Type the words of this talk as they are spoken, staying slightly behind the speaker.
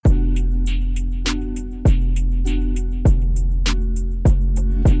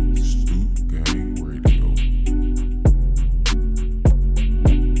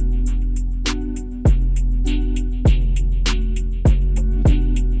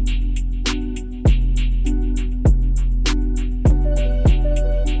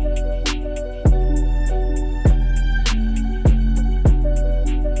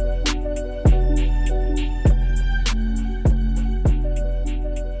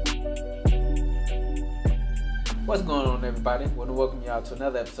What's going on, everybody? Want to welcome y'all to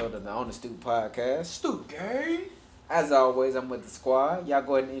another episode of the On the Stoop podcast. Stoop gang. As always, I'm with the squad. Y'all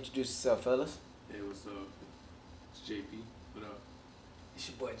go ahead and introduce yourself, fellas. Hey, what's up? It's JP. What up? It's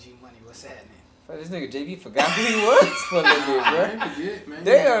your boy G Money. What's happening? This nigga JP forgot who he was for a little bit, I bro. ain't forget, man.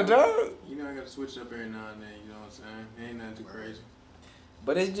 Damn, dog. You know I gotta switch it up every now and then. You know what I'm saying? It ain't nothing too crazy.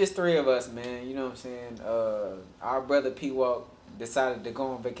 But it's just three of us, man. You know what I'm saying? Our brother P Walk decided to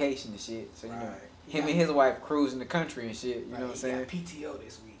go on vacation and shit. So, you know, him and his wife cruising the country and shit. You know what I'm saying? He got PTO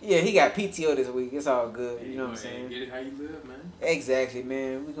this week. Yeah, he got PTO this week. It's all good. You know what I'm saying? Get it how you live, man. Exactly,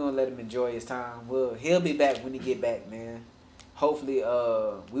 man. We're gonna let him enjoy his time. He'll be back when he get back, man. Hopefully,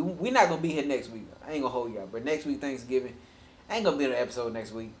 we not gonna be here next week. I ain't gonna hold y'all, but next week Thanksgiving, I ain't gonna be on the episode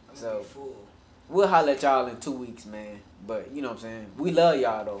next week. So we'll holler at y'all in 2 weeks, man. But you know what I'm saying? We love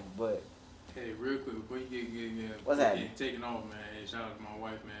y'all though. But Hey, real quick before you What's taken off, man. Hey, shout out to my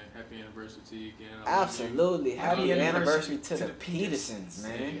wife, man. Happy anniversary to you again. absolutely, happy Happy anniversary to anniversary the Petersons,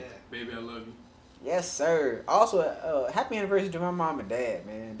 man. Yeah. Baby, I love you. Yes, sir. Also, happy anniversary to my mom and dad,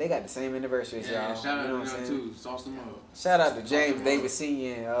 man. They got the same anniversary as Yeah, y'all. shout out you know what to I'm them saying? too. Sauce them up. Shout out to James Sauce them Davis up.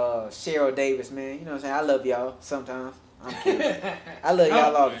 Sr. and Cheryl Davis, man. You know what I'm saying? I love y'all sometimes. I'm kidding. I love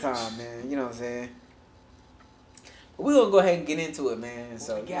y'all all the time, man. You know what I'm saying? But we're going to go ahead and get into it, man.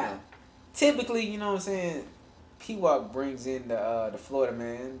 So, we you got? know, typically, you know what I'm saying, P-Walk brings in the Florida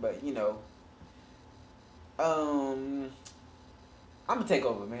man, but, you know, I'm going to take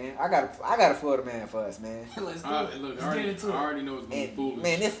over, man. I got a Florida man for us, man. Let's do Look, it. I Let's already, get into I it. already know it's gonna be And, foolish.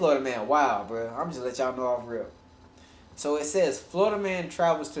 man, this Florida man wild, bro. I'm just going to let y'all know off rip. So it says, Florida man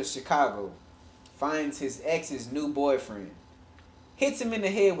travels to Chicago, finds his ex's new boyfriend, hits him in the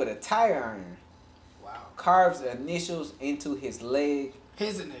head with a tire iron, Wow. carves initials into his leg,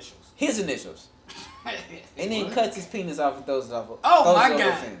 His initials. and then What? cuts his penis off and throws it off. Oh throws my it over a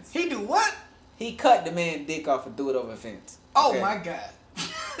God. fence. He do what? He cut the man's dick off and threw it over a fence. Oh Okay? my God.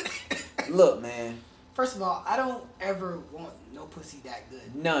 Look, man, First of all, I don't ever want no pussy that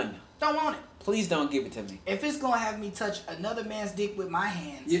good. none. Don't want it. Please don't give it to me. If it's gonna have me touch another man's dick with my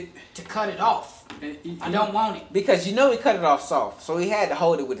hands Yeah. to cut it off, I don't want it. Because you know he cut it off soft, so he had to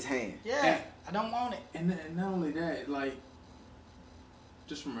hold it with his hand. Yeah, I don't want it. And not only that, like,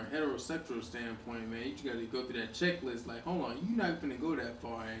 just from a heterosexual standpoint, man, you just gotta go through that checklist. Like, hold on, you're not gonna go that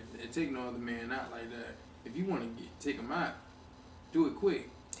far and take no other man out like that. If you want to take him out, do it quick.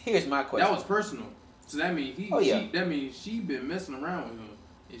 Here's my question. That was personal. So that means that means she been messing around with him.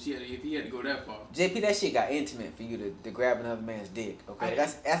 If he had to go that far. JP, that shit got intimate for you to grab another man's dick. Okay,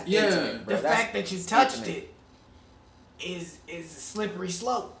 that's Yeah. intimate, bro. The That's fact that you touched intimate. it is a slippery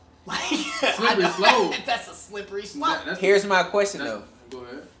slope. Like Slippery slope. That's a slippery slope. Here's my question though: Go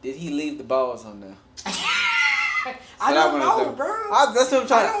ahead. did he leave the balls on there? I don't wanna know, do. bro. That's what I'm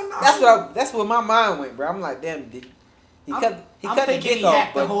trying. I don't know. That's what my mind went, bro. I'm like, damn, he cut I'm the thinking dick he off,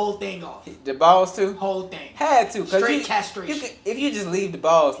 hacked the but whole thing off. the balls too. Whole thing. Had to, cause Straight castration. if you just leave the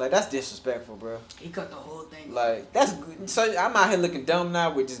balls, like that's disrespectful, bro. He cut the whole thing off. Like that's good. So I'm out here looking dumb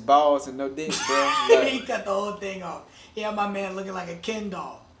now with just balls and no dick, bro. He Like, cut the whole thing off. He had my man looking like a Ken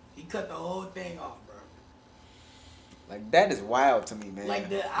doll. He cut the whole thing off, bro. like that is wild to me, man. Like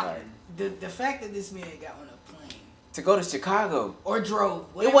the fact that this man got on a plane to go to Chicago. or drove. It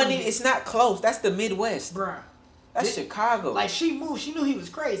whatever wasn't. he Even, did, it's not close. That's the Midwest. bruh. That's Thi- Chicago. Like she moved. She knew he was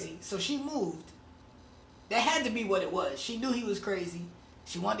crazy, so she moved. That had to be what it was. She knew he was crazy.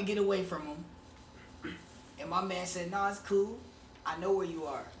 She wanted to get away from him. And my man said, "Nah, it's cool. I know where you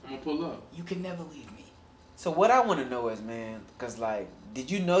are. I'm gonna pull up. You can never leave me." So what I want to know is, man, cause like, did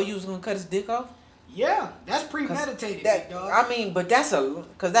you know you was gonna cut his dick off? Yeah, that's 'Cause premeditated, that, big dog. I mean, but that's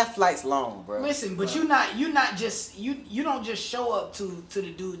cause that flight's long, bro. Listen, but you not just you don't just show up to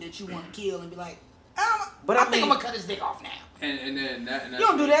the dude that you want to kill and be like, But I I think mean- I'm gonna cut his dick off now. And then that. And You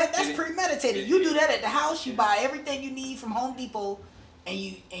don't do that. That's and premeditated. You do that at the house. You buy everything you need from Home Depot, and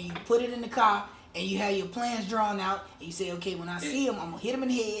you put it in the car, and you have your plans drawn out, and you say, okay, when I see him, I'm gonna hit him in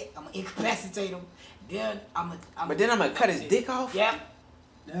the head. I'm gonna incapacitate him. Then I'm gonna cut his dick off. Yeah,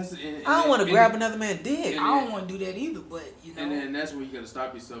 That's, I don't want to grab another man's dick. I don't want to do that either. But you know, And then that's where you gotta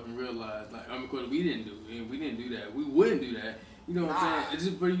stop yourself and realize, like, I mean, because we didn't do that. We wouldn't do that. You know what I'm saying? It's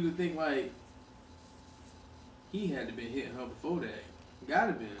just for you to think like he had to been hitting her before that.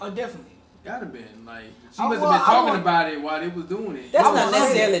 Gotta been. oh, definitely. Gotta been. Like she I must want- have been I talking want- about it while they was doing it. That's I not won't say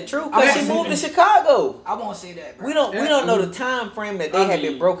necessarily that. true, I cause won't she say moved to that. Chicago. I won't say that, bro. We don't know the time frame that they I had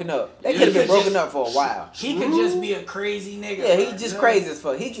been mean, broken up. They yeah, could have been because broken up for a while. He could just be a crazy nigga. Yeah, he bro. just crazy as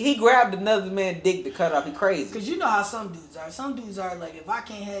fuck. He grabbed another man's dick to cut off. He crazy. Cause you know how some dudes are. Some dudes are like, if I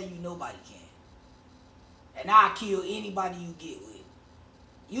can't have you, nobody can. And I'll kill anybody you get with.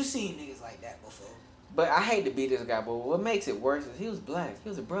 You seen niggas like that before. But I hate to be this guy, but what makes it worse is he was black. He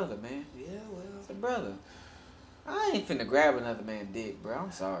was a brother, man. Yeah, well. He's a brother. I ain't finna grab another man's dick, bro.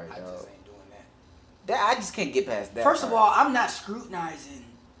 I'm sorry, I dog. just ain't doing that. I just can't get past that. First of part. all, I'm not scrutinizing.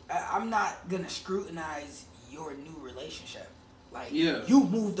 I'm not gonna scrutinize your new relationship. Like, Yeah. you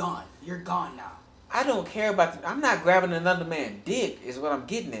moved on. You're gone now. I don't care about. I'm not grabbing another man's dick. Is what I'm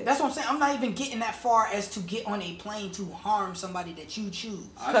getting at. That's what I'm saying. I'm not even getting that far as to get on a plane to harm somebody that you choose.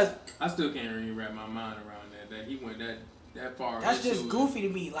 I still can't really wrap my mind around that he went that far. That's into just it. goofy to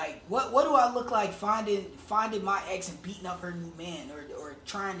me. Like, what do I look like finding my ex and beating up her new man or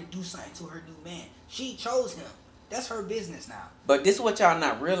trying to do something to her new man? She chose him. That's her business now. But this is what y'all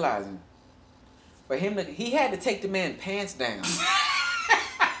not realizing. For him he had to take the man's pants down.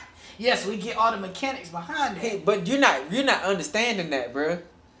 Yes, we get all the mechanics behind it. Hey, but you're not understanding that, bro.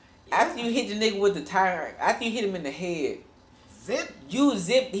 After you hit the nigga with the tire, after you hit him in the head, Zip.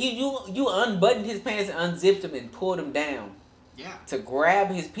 you unbuttoned his pants and unzipped him and pulled him down Yeah. to grab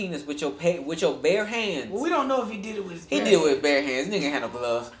his penis with your bare hands. Well, we don't know if he did it with his He bare did it with bare hands. Nigga ain't had no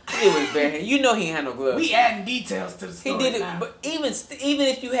gloves. He did it with his bare hands. You know he ain't had no gloves. We adding details to the He story did it, now. but even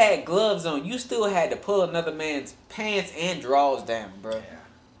if you had gloves on, you still had to pull another man's pants and drawers down, bro. Yeah.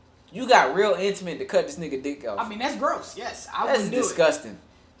 You got real intimate to cut this nigga dick off. I mean, that's gross. Yes, I That's wouldn't do disgusting. it.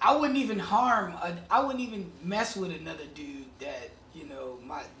 I wouldn't even I wouldn't even mess with another dude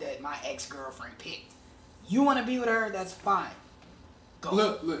that my ex-girlfriend picked. You want to be with her? That's fine. Go.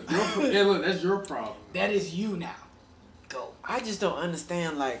 Look, that's your problem. That is you now. Go. I just don't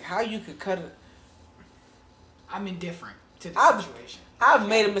understand, like, how you could cut it. I'm indifferent to the I've- situation. I've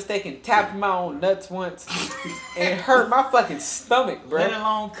made a mistake and tapped my own nuts once, and it hurt my fucking stomach, bro. Let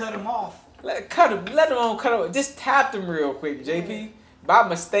alone cut him off. Let alone cut him. Just tapped him real quick, JP, by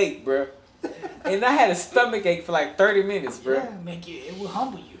mistake, bro. And I had a stomach ache for like 30 minutes, bro. Yeah, it will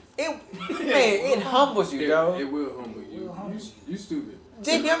humble you. It humbles you, dog. It will humble you. It will humble You stupid.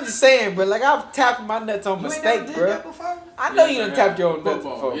 JP, I'm just saying, bro. Like, I've tapped my nuts on You ain't mistake, never did bro. that before? I know Yes, you I done have. tapped your own nuts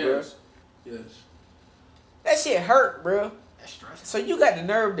Football, before, bro. yes. Yes. That shit hurt, bro. That's stressful. So you got the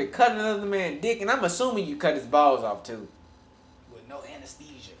nerve to cut another man's dick, and I'm assuming you cut his balls off too. With no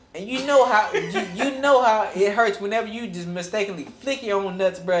anesthesia. And you know how you know how it hurts whenever you just mistakenly flick your own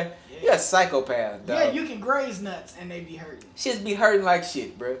nuts, bro. You're a psychopath, dog. Yeah, you can graze nuts and they be hurting. Shits be hurting like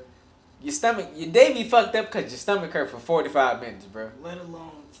shit, bro. Your day be fucked up because your stomach hurt for 45 minutes, bro. Let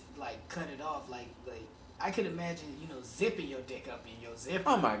alone like cut it off. Like I could imagine, zipping your dick up in your zipper.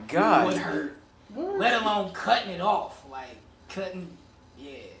 Oh my god. Would hurt. Let alone cutting it off. Like cutting,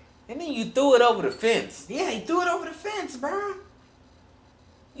 yeah. And then you threw it over the fence. Yeah, he threw it over the fence, bro.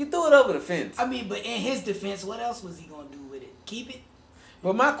 You threw it over the fence. I mean, but in his defense, what else was he gonna do with it? Keep it?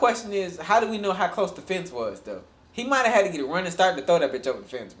 But my question is, how do we know how close the fence was, though? He might have had to get a running start to throw that bitch over the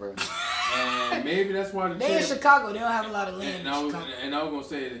fence, bro. And maybe that's why the They in chick. Chicago. They don't have a lot of land And in I was Chicago. gonna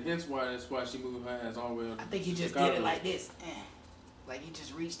say that hence why she moved her ass all the way up. I think he just Chicago. did it like this. Like he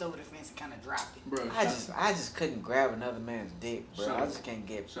just reached over the fence and kind of dropped it. Bro, I just couldn't grab another man's dick, bro. Shut I up. just can't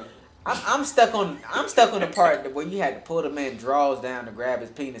get. Shut up. I'm stuck on the part where you had to pull the man's drawers down to grab his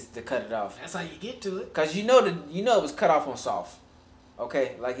penis to cut it off. That's how you get to it. Cause you know it was cut off on soft.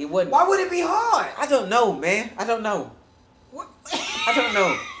 Okay, like it wasn't. Why would it be hard? I don't know, man. I don't know. What? I don't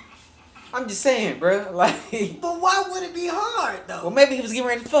know. I'm just saying, bro. Like, But why would it be hard though? well, maybe he was getting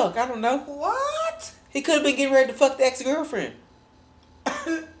ready to fuck. I don't know. What? He could have been getting ready to fuck the ex-girlfriend.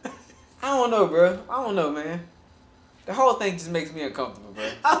 I don't know, bro. I don't know, man. The whole thing just makes me uncomfortable, bro.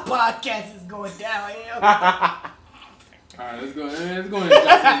 Our podcast is going downhill. All right, let's go. Let's go and jump to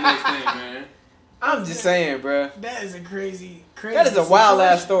the next thing, man. I'm just saying, bro. That is a crazy. That is a wild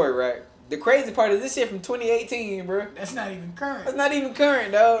ass situation. story, right? The crazy part is this shit from 2018, bro. That's not even current. That's not even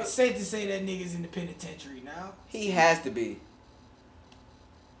current, dog. It's safe to say that nigga's in the penitentiary now, He has to be.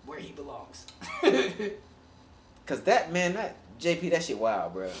 where he belongs. Cause that JP, that shit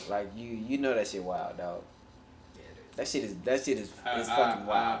wild, bro. Like you know that shit wild, dog. Yeah, That shit is I fucking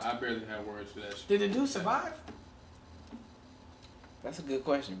wild. I barely have words for that shit. Did the dude survive? That's a good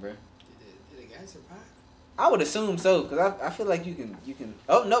question, bro. Did the guy survive? I would assume so, cause I feel like you can.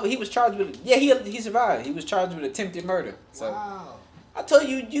 Oh no, but he was charged with. Yeah, he survived. He was charged with attempted murder. So Wow. I told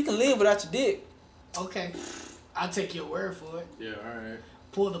you can live without your dick. Okay. I'll take your word for it. Yeah, all right.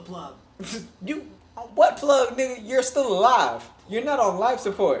 Pull the plug. You what plug, nigga? You're still alive. You're not on life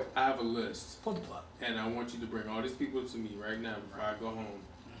support. I have a list, Pull the plug. and I want you to bring all these people to me right now before I go home.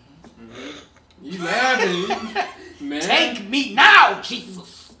 Mm-hmm. You laughing, man? Take me now,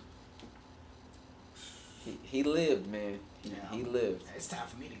 Jesus. He lived, man. He lived. It's time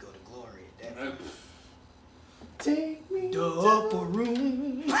for me to go to glory at that. Take me. The upper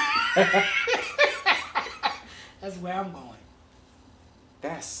room.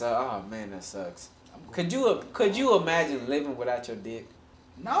 That's oh man, that sucks. Could you imagine living without your dick?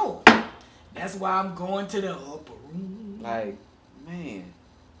 No. That's why I'm going to the upper room. Like, man.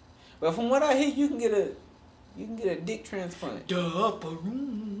 But from what I hear, you can get a dick transplant. The upper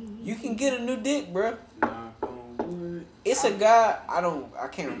room. You can get a new dick, bruh. Knock on wood. It's a guy, I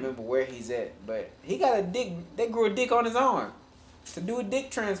can't remember where he's at, but he got a dick. They grew a dick on his arm to do a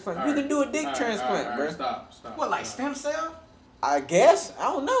dick transplant. All You right. can do a dick All right, transplant, all right, bruh. Stop. What, like stop. stem cell? I guess. I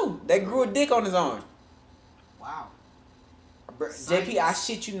don't know. They grew a dick on his arm. Wow. Bruh, Science. JP, I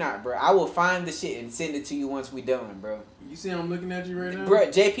shit you not, bro. I will find the shit and send it to you once we done, bro. You see I'm looking at you right now? Bro,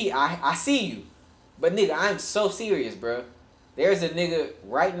 JP, I see you. But nigga, I'm so serious, bro. There's a nigga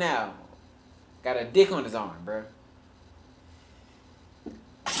right now got a dick on his arm, bro.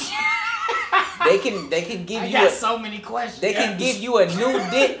 They can give I you got so many questions. they can give you a new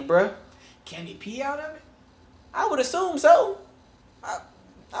dick, bro. Can he pee out of it? I would assume so.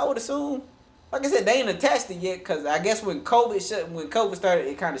 I would assume. Like I said, they ain't attached it yet, cause I guess when COVID started,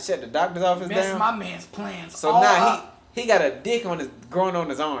 it kind of shut the doctor's office Mess down. my man's plans. So all now up. he got a dick growing on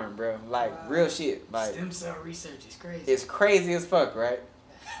his arm, bro. Like Wow. real shit. Like Stem cell research is crazy. it's crazy as fuck, right?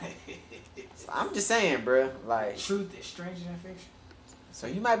 So I'm just saying, bro. Like, Truth is stranger than fiction. so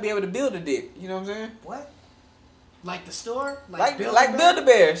you might be able to build a dick. You know what I'm saying? What? Like the store? Like Build-A-Bear?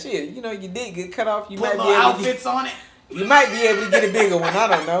 Build-A-Bear. Shit, you know, your dick get cut off. You Put might be little able to outfits on it. you might be able to get a bigger one. I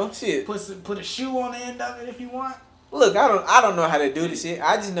don't know. Shit. Put a shoe on the end of it if you want. Look, I don't know how to do this shit.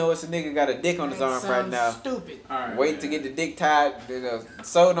 I just know it's a nigga got a dick on his That arm right sounds now. Stupid. All right, Waiting to get the dick tied,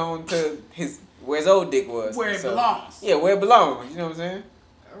 sewed on to where his old dick was. Where it So, belongs. Yeah, where it belongs. You know what I'm saying?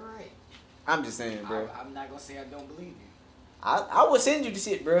 All right. I'm just saying, bro. I'm not gonna say I don't believe you. I will send you the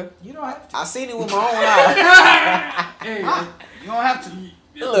shit, bro. You don't have to. I seen it with my own eyes. Hey, You don't have to.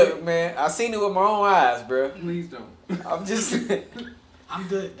 Look, man, I seen it with my own eyes, bro. Please don't. I'm just, I'm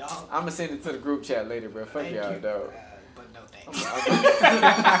good, dog. I'm gonna send it to the group chat later, bro. Fuck Thank y'all, you. dog. But no, thank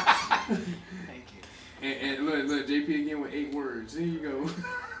you. Thank you. And look, JP again with 8 words. Here you go.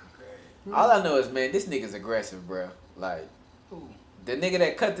 All I know is, man, this nigga's aggressive, bro. Like Ooh. the nigga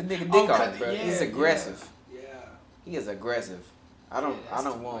that cut the nigga dick Oh, off, bro. yeah, He's aggressive. Yeah. He is aggressive. I Yeah, don't that's too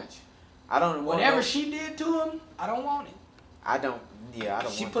want. much. I don't want. Whatever no- she did to him, I don't want it. I don't. Yeah, I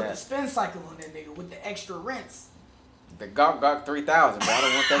don't She want put the that. spin cycle on that nigga with the extra rinse. The Gawk 3000, bro. I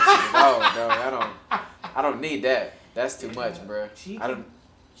don't want that shit at all, dog. I don't need that. That's too much, bro. She's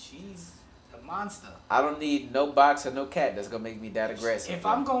a monster. I don't need no box or no cat that's gonna make me that aggressive. If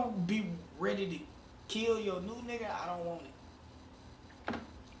bro. I'm gonna be ready to kill your new nigga, I don't want it.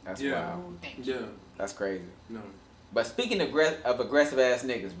 That's Yeah. wild. Ooh, thank you. Yeah. That's crazy. No. But speaking of aggressive ass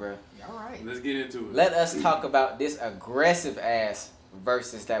niggas, bro, All right. Let's get into it. let us talk about this aggressive ass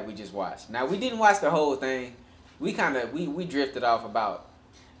versus that we just watched. Now we didn't watch the whole thing. We kind of we drifted off about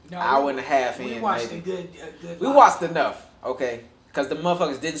No, hour and a half we in. watched maybe. a good. We lot. watched enough, okay? Because the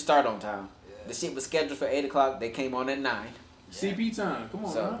motherfuckers didn't start on time. The shit was scheduled for 8 o'clock. They came on at 9. CP time. Come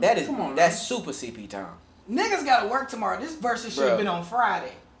on, So man. that is Come on, that's super CP time. Niggas gotta work tomorrow. This versus should have Bruh. been on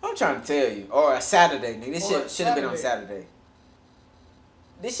Friday. I'm trying to tell you, or a Saturday, nigga. This Or shit should have been on Saturday. Saturday.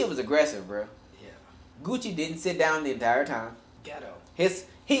 This shit was aggressive, bro. Yeah. Gucci didn't sit down the entire time. Ghetto.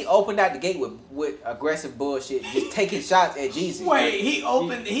 He opened out the gate with aggressive bullshit, just taking shots at Jeezy. Wait, he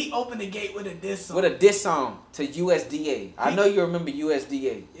opened the gate with a diss song. With a diss song to USDA. I know you remember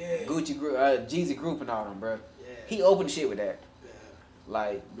USDA. Yeah. Gucci group, Jeezy group and all them, bro. Yeah. He opened shit with that. Yeah.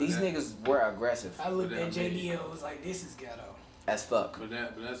 Like But these that- niggas were aggressive I looked But at that JD and was like, this is ghetto. as fuck. But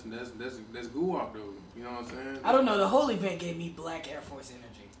that's guwap though. You know what I'm saying? I don't know. The whole event gave me Black Air Force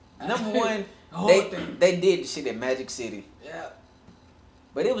energy. Number one, The whole they thing. they did the shit at Magic City, Yeah.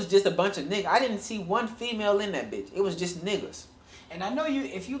 but it was just a bunch of niggas. I didn't see one female in that bitch. It was just niggas. And I know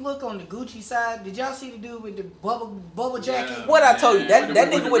if you look on the Gucci side, did y'all see the dude with the bubble jacket? Yeah. What I told you, that With that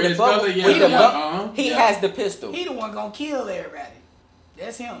the- nigga with with the the red bubble, scully, yeah, with the yeah, bu- he yeah. has the pistol. He the one gonna kill everybody.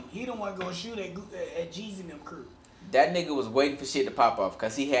 That's him. He the one gonna shoot at Jeezy and them crew. That nigga was waiting for shit to pop off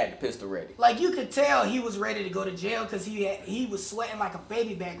because he had the pistol ready. Like you could tell he was ready to go to jail because he was sweating like a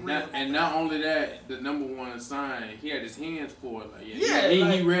baby back rib. And not only that, the number one sign, he had his hands for it. Like, Yeah, he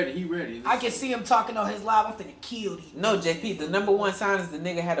like- ready. He ready. I can see him talking on his live. I'm finna kill these. No, niggas. JP, the number one sign is the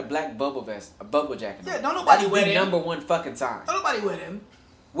nigga had a black bubble vest, a bubble jacket. Yeah, on. don't nobody That's wear the them. number one fucking sign. Nobody with him.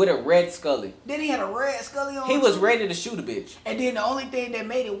 With a red Scully. Then he had a red Scully on. He was too. ready to shoot a bitch And then the only thing that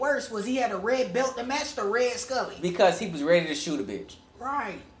made it worse was he had a red belt that matched the red Scully. because he was ready to shoot a bitch.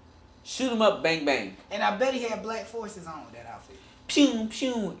 Right. Shoot him up, bang bang. And I bet he had black forces on with that outfit. Pew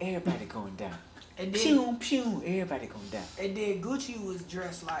pew, everybody going down. And then Pew pew, everybody going down. and then Gucci was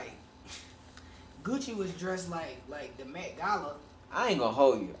dressed like the Met Gala I ain't gonna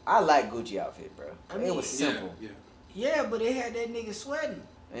hold you. I like Gucci outfit, bro. I mean, it was simple. Yeah. Yeah, but it had that nigga sweating.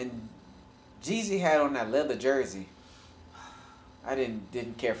 And Jeezy had on that leather jersey. I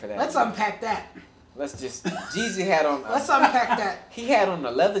didn't care for that. Let's unpack that. Let's just Jeezy had on. Let's unpack that. He had on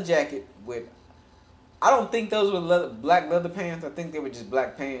a leather jacket with. I don't think those were black leather pants. I think they were just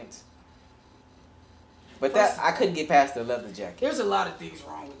black pants. But I couldn't get past the leather jacket. There's a lot of things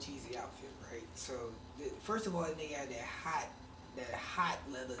wrong with Jeezy outfit, right? So first of all, the nigga had that hot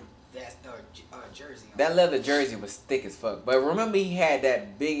leather vest or jersey on. That leather jersey was thick as fuck. But remember, he had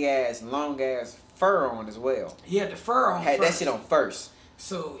that big ass, long ass fur on as well. He had the fur on. Had first. that shit on first.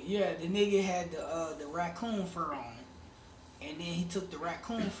 So yeah, the nigga had the raccoon fur on, and then he took the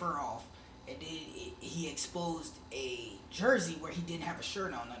raccoon fur off, and then he exposed a jersey where he didn't have a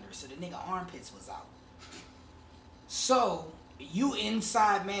shirt on under, so the nigga armpits was out. So you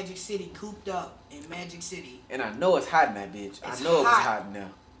inside Magic City, cooped up in Magic City. And I know it's hot in that bitch. I know it was hot in there.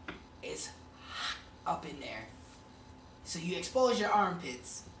 It's hot up in there. So you expose your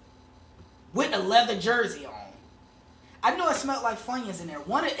armpits with a leather jersey on. I know it smelled like Funyuns in there.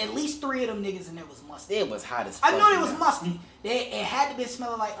 At least 3 of them niggas in there was musty. It was hot as fuck. I know it was musty. It had to be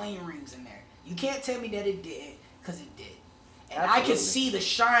smelling like onion rings in there. You can't tell me that it didn't, because it did. And Absolutely. I could see the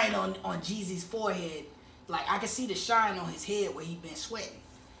shine on Jeezy's forehead. Like, I could see the shine on his head where he been sweating.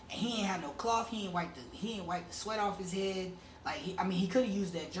 And he ain't had no cloth. He ain't wiped the sweat off his head. Like, he could have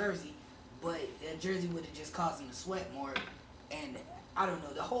used that jersey, but that jersey would have just caused him to sweat more. And I don't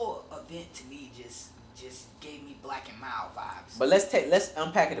know, the whole event to me just gave me Black and Mild vibes. But let's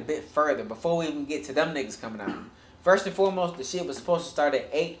unpack it a bit further before we even get to them niggas coming out. First and foremost, the shit was supposed to start at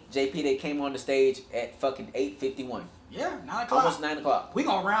 8. JP, they came on the stage at fucking 8:51. Yeah, 9 o'clock. Almost 9 o'clock. We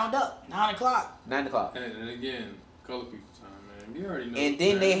gonna round up. 9 o'clock. 9 o'clock. And again, color people time, man. You already know. And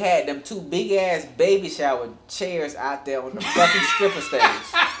then they had them 2 big ass baby shower chairs out there on the fucking stripper stage.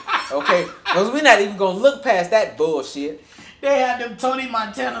 Okay? Because we're not even gonna look past that bullshit. They had them Tony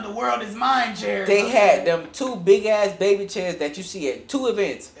Montana, the world is mine chairs. They had them 2 big ass baby chairs that you see at 2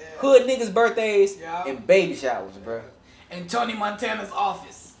 events. Yeah. Hood niggas' birthdays Yeah. and baby showers, bro. And Tony Montana's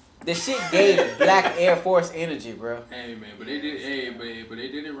office. The shit gave Black Air Force energy, bro. Hey man, but they did. Hey, but they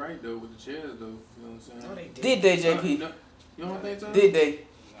did it right though with the chairs though. You know what I'm saying? No, they did. Did they, JP? No, you don't think so? Did they?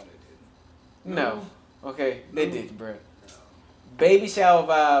 No, they didn't. No. Okay, they No. did, bro. Baby shower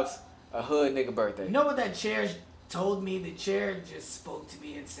vibes, a hood nigga birthday. You know what that chair told me? The chair just spoke to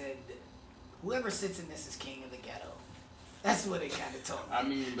me and said, "Whoever sits in this is king of the ghetto." That's what it kind of told me. I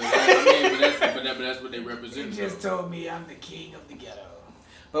mean, but that's what they represent. It just told me I'm the king of the ghetto.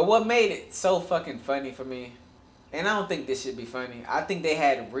 But what made it so fucking funny for me, and I don't think this should be funny, I think they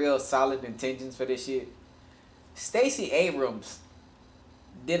had real solid intentions for this shit. Stacey Abrams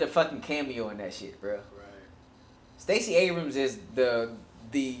did a fucking cameo in that shit, bro. Right. Stacey Abrams is the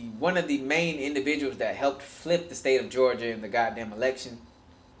one of the main individuals that helped flip the state of Georgia in the goddamn election.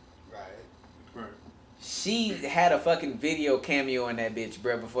 Right. She had a fucking video cameo in that bitch,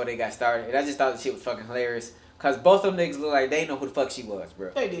 bro, before they got started. And I just thought the shit was fucking hilarious. Cause both of them niggas look like they know who the fuck she was,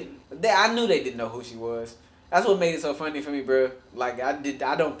 bro. They didn't. I knew they didn't know who she was. That's what made it so funny for me, bro. Like I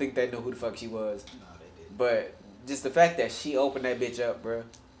don't think they knew who the fuck she was. No, they didn't. But just the fact that she opened that bitch up, bro,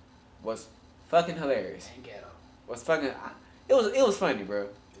 was fucking hilarious. And ghetto. Was fucking. It was funny, bro. It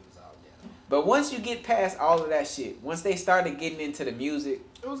was all ghetto. But once you get past all of that shit, once they started getting into the music,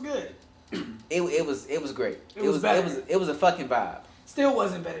 It was good. it was great. It was better. It was a fucking vibe. Still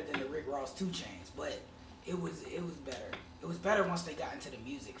wasn't better than the Rick Ross 2 Chainz, but it was better. It was better once they got into the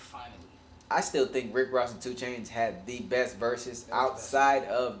music finally. I still think Rick Ross and 2 Chainz had the best verses outside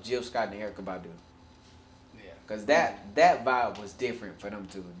of Jill Scott and Erykah Badu. Yeah. Cause that vibe was different for them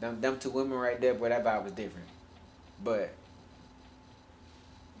two. Them 2 women right there, boy, that vibe was different. But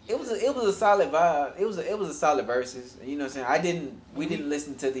it was a solid vibe. It was a solid verses. You know what I'm saying? We didn't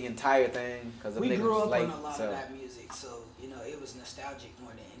listen to the entire thing because We grew was up late. on a lot so. of that music, so you know it was nostalgic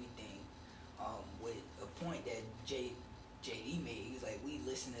more than anything. With a point that JD made, he was like, "We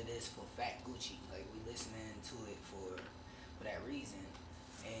listen to this for Fat Gucci, like we listening to it for that reason."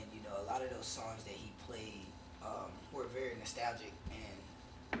 And you know, a lot of those songs that he played were very nostalgic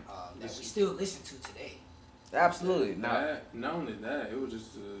and that we still listen to today. Absolutely, no. Not only that, it was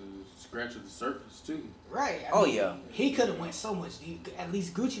just a scratch of the surface too. Right. Oh, yeah. He could have went so much deep. At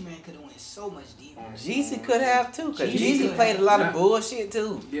least Gucci Man could have went so much deeper. Jeezy could have too, cause Jeezy Jeezy could played a have. lot of bullshit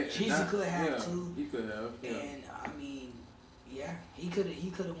too. Yeah, Jeezy could have too. He could have. Yeah. And I mean, yeah, he could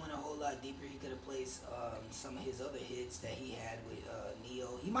have went a whole lot deeper. He could have played some of his other hits that he had with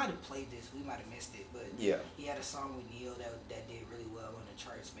Neo. He might have played this. We might have missed it, but Yeah. he had a song with Neo that did really well on the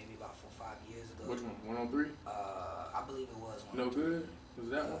charts maybe about 4 or 5 years ago. Which one? 103? I I believe it was one. No good. Was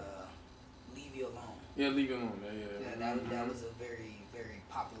that one? Leave You Alone. Yeah, Leave You Alone. Yeah, that was a very, very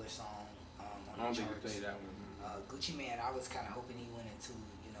popular song. I don't think I played that one. Gucci Mane, I was kind of hoping he went into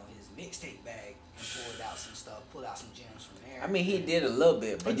his mixtape bag and pulled out some stuff, pulled out some gems from there. I mean, he did a little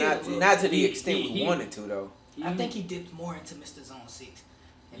bit, but He not to the extent we wanted to though. I think he dipped more into Mr. Zone 6.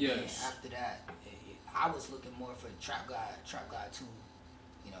 And then after that, I was looking more for Trap God 2,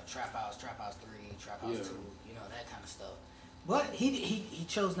 Trap House 3, Trap House 2, that kind of stuff. But he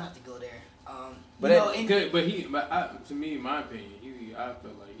chose not to go there. To me, in my opinion, I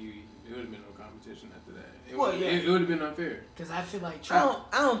felt like it would have been no competition after that. It would have been unfair. Because I feel like I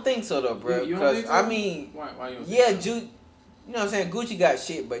don't think so though, bro. You don't think so? I mean, why you don't think so? You know what I'm saying? Gucci got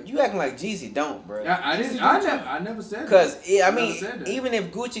shit, but you acting like Jeezy don't, bro. I never said that. Because even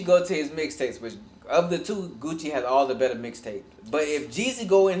if Gucci go to his mixtapes, which of the two, Gucci has all the better mixtapes. But if Jeezy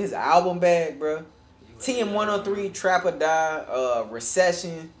go in his album bag, bro, TM103, Trap or Die,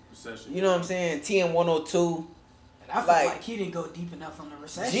 Recession. You know what I'm saying? TM102. And I feel like he didn't go deep enough on the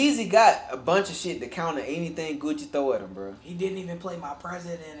Recession. Jeezy got a bunch of shit to counter anything Gucci throw at him, bro. He didn't even play My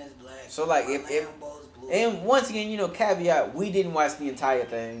President is Black. So like and once again, caveat, we didn't watch the entire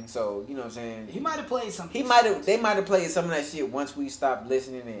thing, so you know what I'm saying. He might have played something. They might have played some of that shit once we stopped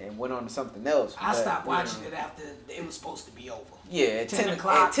listening and went on to something else. I stopped watching it after it was supposed to be over. Yeah, at 10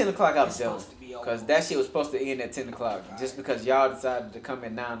 o'clock I was done. Because that shit was supposed to end at 10 o'clock. Right. Just because y'all decided to come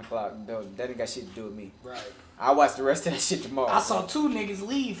at 9 o'clock, that ain't got shit to do with me. Right. I watched the rest of that shit tomorrow. I saw 2 niggas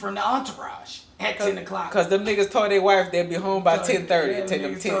leave from the entourage at 10 o'clock. Because them niggas told their wife they'd be home by 10:30. It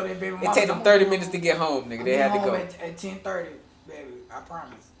take them 30 minutes to get home, nigga. They had to go. At 10:30, baby. I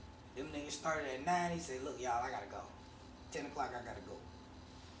promise. Them niggas started at 9. He said, look, y'all, I got to go. 10 o'clock, I got to go.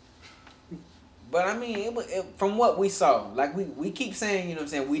 But I mean, from what we saw, like we keep saying, you know what I'm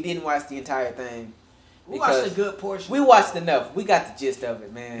saying, we didn't watch the entire thing. We watched a good portion. We watched enough. We got the gist of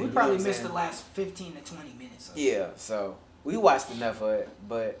it, man. We probably missed the last 15 to 20 minutes. Yeah, so we watched enough of it.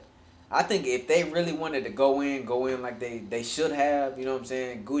 But I think if they really wanted to go in like they should have, you know what I'm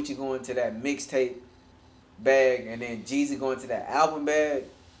saying, Gucci going to that mixtape bag and then Jeezy going to that album bag,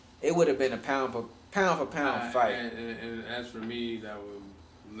 it would have been a pound for pound fight. And as for me, that was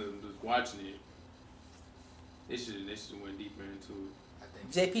watching it, they should have went deeper into it.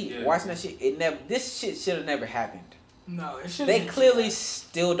 JP, watching that shit, this shit should have never happened. No, it should. They clearly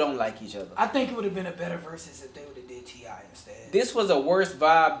still don't like each other. I think it would have been a better versus if they would have did T.I. instead. This was a worse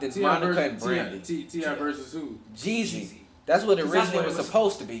vibe than Monica and Brandy. T.I. versus who? Jeezy. That's what originally was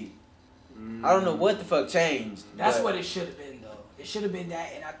supposed to be. I don't know what the fuck changed. That's what it should have been though. It should have been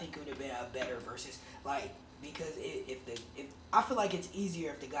that, and I think it would have been a better versus because if I feel like it's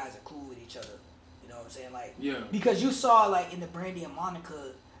easier if the guys are cool with each other. You know what I'm saying? Because you saw in the Brandy and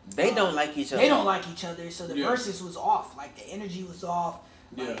Monica, they don't like each other. They don't like each other, so the versus was off. The energy was off.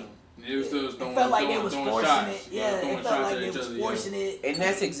 It felt like they was forcing it. Yeah, it felt like they was forcing it. And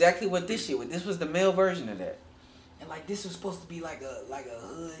that's exactly what this shit was. This was the male version of that. And this was supposed to be like a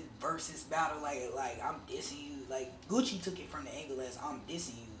hood versus battle. Like I'm dissing you. Gucci took it from the angle as I'm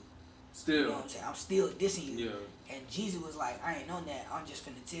dissing you. Still. You know what I'm saying? I'm still dissing you. Yeah. And Jeezy was like, I ain't on that. I'm just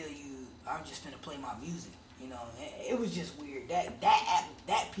finna tell you. I'm just finna play my music. You know, it was just weird.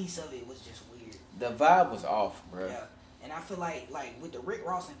 That piece of it was just weird. The vibe was off, bro. Yeah, and I feel like with the Rick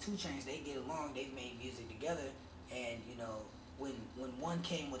Ross and 2 Chainz, they get along. They made music together, and when one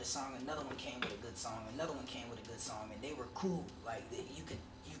came with a song, another one came with a good song, another one came with a good song, and they were cool. You could.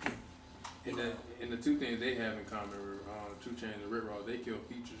 And the 2 things they have in common, 2 Chainz and Rick Ross, they kill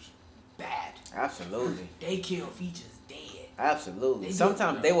features. Bad. Absolutely. They kill features dead. Absolutely.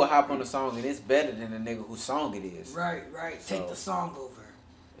 Sometimes they will hop on the song and it's better than the nigga whose song it is. Right. So, take the song over.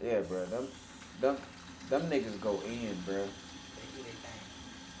 Yeah, bro. Them niggas go in, bro. They do their thing,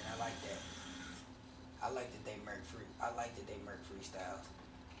 and I like that. I like that they merc freestyles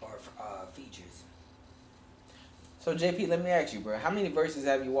or features. So JP, let me ask you, bro. How many verses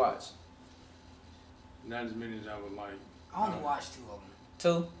have you watched? Not as many as I would like. I only watched 2 of them.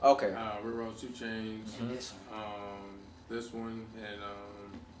 2? Okay. Rick Ross, 2 Chainz. And this one. This one and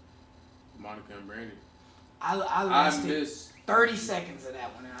Monica and Brandy. I lasted 30 seconds of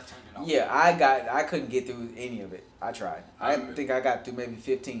that one and I turned it off. Yeah, I couldn't get through any of it. I tried. I think I got through maybe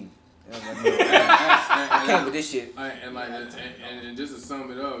 15. I can't with this shit. And just to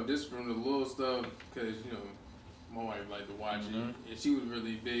sum it up, just from the little stuff, because my wife liked to watch it, and she was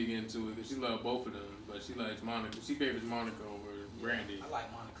really big into it because she loved both of them, but she likes Monica. She favors Monica over Brandy. I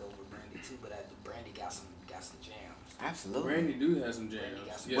like Monica over Brandy too, but Brandy got some jams. Absolutely. Brandy do have some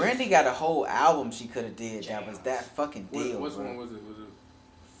jams. Brandy got a whole album she could have did that was that fucking deal. What one was it? Was it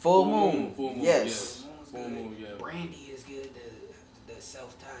Full Moon? Full Moon. Yes. Full Moon was Full good. Moon, yeah. Brandy is good. The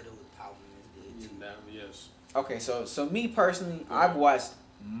self-titled album is good too. Yes. Okay, so me personally, I've watched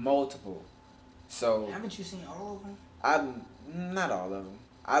multiple. So Haven't you seen all of them? I'm not all of them.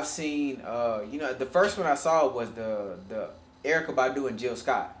 I've seen the first one I saw was the Erykah Badu and Jill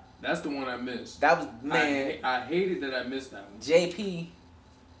Scott. That's the one I missed. That was, man. I hated that I missed that one. JP,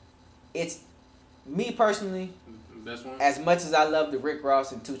 it's me personally. Best one. As much as I love the Rick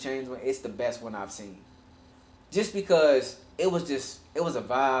Ross and 2 Chainz one, it's the best one I've seen. Just because it was a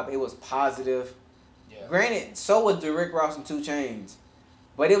vibe. It was positive. Yeah. Granted, so was the Rick Ross and 2 Chainz,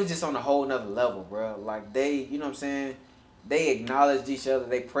 but it was just on a whole nother level, bro. Like they, you know what I'm saying? They acknowledged each other.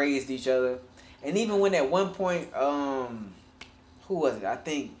 They praised each other. And even when at one point, who was it? I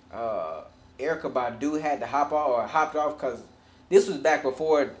think Erykah Badu had to hop off or hopped off because this was back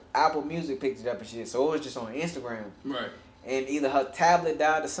before Apple Music picked it up and shit. So it was just on Instagram. Right. And either her tablet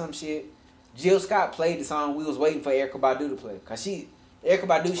died or some shit. Jill Scott played the song. We was waiting for Erykah Badu to play. Because Erykah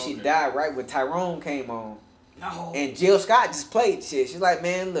Badu, she died right when Tyrone came on. No. And Jill Scott just played the shit. She's like,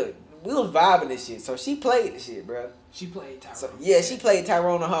 man, look, we was vibing this shit. So she played the shit, bro. She played Tyrone. So, yeah, she played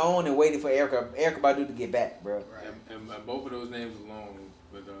Tyrone on her own and waited for Erykah Badu to get back, bro. Right. And both of those names alone,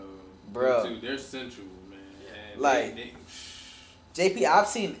 with Bro. them two, they're central, man. And Like, JP, I've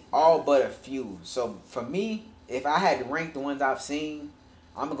seen all but a few. So for me, if I had to rank the ones I've seen,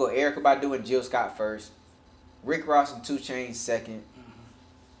 I'm gonna go Erykah Badu and Jill Scott first, Rick Ross and 2 Chainz second. Mm-hmm.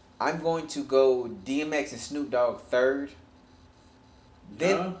 I'm going to go DMX and Snoop Dogg third.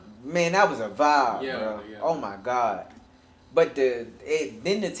 Then, man, that was a vibe, Yeah, bro. yeah. Oh my god. But then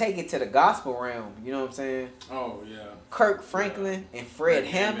to take it to the gospel realm, you know what I'm saying? Oh yeah. Kirk Franklin and Fred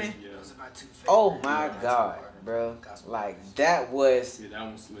Hammond. Yeah. Those are my two favorites. Oh my That's god, hard. bro. Gospel Like artists. that was Yeah, that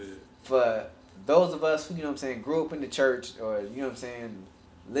one slid. for those of us who, you know what I'm saying, grew up in the church or, you know what I'm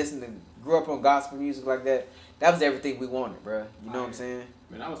saying, grew up on gospel music like that. That was everything we wanted, bro. You know what I'm saying?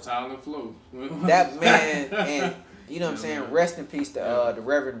 Man, I was Tyler and Flo. That man, and you know what I'm Yeah, saying, man. rest in peace to Yeah. the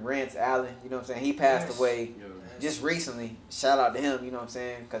Reverend Rance Allen. You know what I'm saying? He passed Yes. away Yeah. just recently. Shout out to him, you know what I'm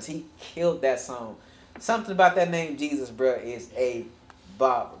saying? Because he killed that song. Something about that name, Jesus, bro, is a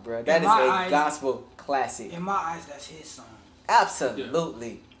bop, bro. That In is my a eyes- classic classic. In my eyes, that's his song.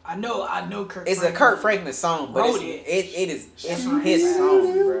 Absolutely. I know Kirk It's a Kurt Franklin song, but Wrote it's That's his Rance song,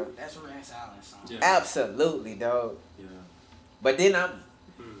 Allen. bro. That's Rance Allen's song. Yeah. Absolutely, dog. Yeah. But then I'm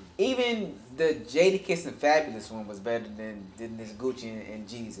Mm. even the Jadakiss and Fabulous one was better than this Gucci and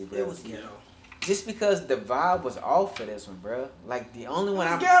Jeezy, bro. It was ghetto. Just because the vibe was off for this one, bro. Like the only It one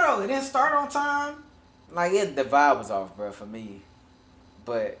was I'm ghetto. It didn't start on time. like, yeah, the vibe was off, bro, for me.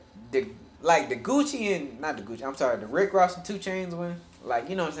 But the Gucci and not the Gucci, I'm sorry, the Rick Ross and 2 Chainz one. Like,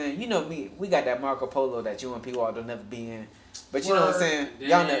 you know what I'm saying? You know me, we got that Marco Polo that you and P Wall don't never be in. But you know what I'm saying?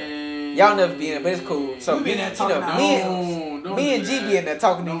 Y'all never be in it, but it's cool. So We been there talking about me and G be in there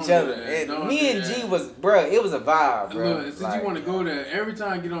talking to each other. And me and G was, bro, it was a vibe, bro. Look, since you want to go there, every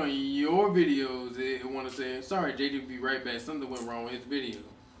time I get on your videos, it want to say, sorry, JD will be right back. Something went wrong with his video.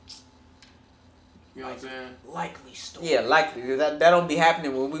 You know what I'm saying? Likely story. Yeah, likely. That don't be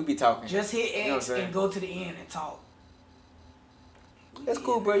happening when we be talking. Just hit You know what I'm X saying? and go to the end and talk. It's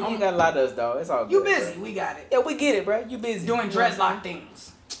cool, bro. You ain't got a lot of us, dog. It's all good. You busy. bro. We got it. Yeah, we get it, bro. You busy. Doing dreadlock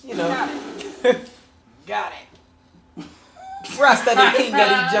things. You know. Got it. Got it. Rasta the king of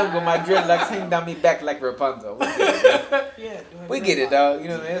the jungle. My dreadlocks hang down me back like Rapunzel. We get it, bro. Yeah, doing We get it, dreadlock. dog. You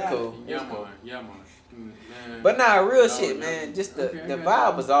know what I mean? It's Got it. cool. Yeah, It's cool. man. Yeah, man. Man. But nah, real Oh, shit, yeah. man. Just the Okay, I vibe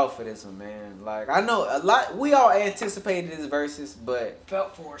got you. was off for this one, man. Like, I know a lot. We all anticipated his verses, but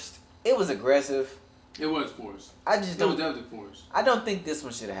Felt forced. it was aggressive. It was forced. I just It was don't. definitely forced. I don't think this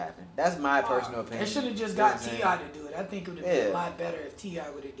one should have happened. That's my personal opinion. They should have just You know got what I'm T.I. saying? to do it. I think it would have been Yeah. a lot better if T.I.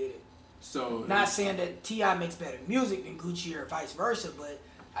 would have did it. So Not saying that T.I. makes better music than Gucci or vice versa, but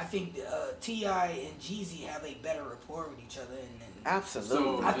I think T.I. and Jeezy have a better rapport with each other. And Absolutely.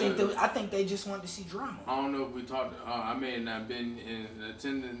 So- I think they just wanted to see drama. I don't know if we talked. I may have not been in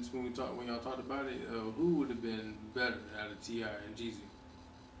attendance when y'all talked about it. Who would have been better out of T.I. and Jeezy?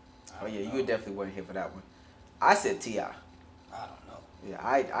 Oh yeah, you definitely weren't here for that one. I said T.I. I don't know. Yeah,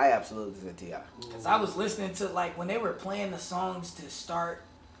 I absolutely said T.I. Because I was listening to, like, when they were playing the songs to start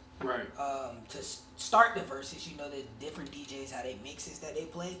Right. start the verses, you know, the different DJs, how they mixes that they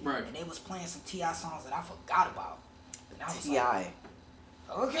play. Right. And they was playing some T.I. songs that I forgot about. And I was T.I. like,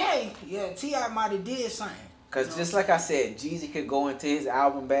 okay, yeah, T.I. might have did something. Because You know just what like I said, Jeezy could go into his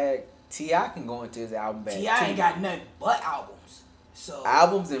album bag. T.I. can go into his album bag. T.I. too. ain't got nothing but albums. So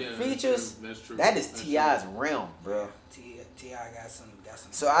albums and Yeah, features. That's true. That is That's T.I.'s realm, bro. T.I. got some.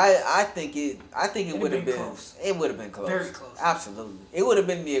 So I think it It'd would have been been close. It would have been close. Very close. Absolutely. It would have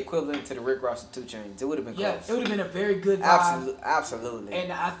been the equivalent to the Rick Ross and 2 Chainz. It would have been Yeah, close. it would have been a very good vibe. Absolutely.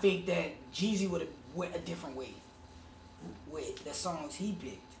 And I think that Jeezy would have went a different way with the songs he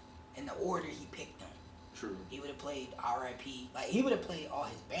picked and the order he picked them. True. He would have played R.I.P. Like he would have played all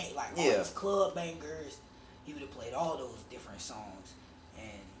his all Yeah. his club bangers. He would have played all those different songs, and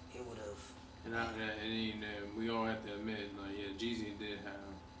it would have. And we all have to admit, like, yeah, Jeezy did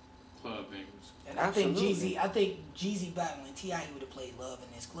have club bangers. And I think Absolutely. Jeezy back when T.I. he would have played Love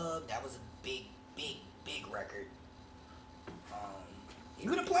in This Club. That was a big record. He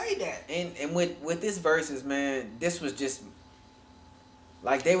would have played that. And with this verses, man, this was just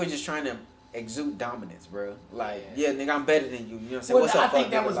like they were just trying to exude dominance, bro. Like, yeah, nigga, I'm better than you. You know what I'm saying? Well, What's up, I think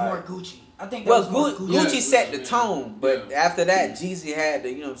fuck that nigga? was Like, more Gucci. I think that was more Gucci. Gucci Yeah, set the yeah. tone, but Yeah. after that, Jeezy had to,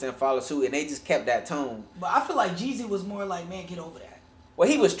 you know what I'm saying, follow suit, and they just kept that tone. But I feel like Jeezy was more like, man, get over that. Well,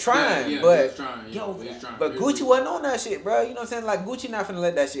 he was trying, he was but trying. Yo, He was trying. but Gucci wasn't on that shit, bro. You know what I'm saying? Like, Gucci not finna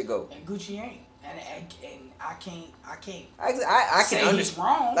let that shit go. And Gucci ain't. And I can't I say can he's understand.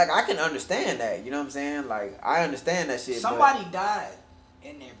 wrong. Like, I can understand that. You know what I'm saying? Like, I understand that shit. Somebody died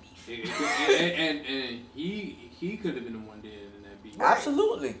in their beef. and he could have been the one dead in that beat. but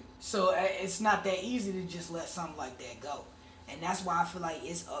absolutely. So it's not that easy to just let something like that go. And that's why I feel like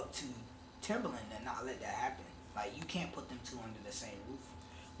it's up to Timberland to not let that happen. Like, you can't put them two under the same roof.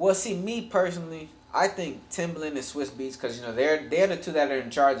 Well, see, me personally, I think Timbaland and Swiss Beats, because, you know, they're the two that are in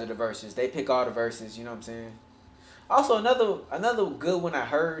charge of the verses. They pick all the verses, you know what I'm saying? Also, another good one I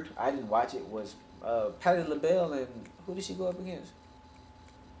heard, I didn't watch it, was Patti LaBelle, and who did she go up against?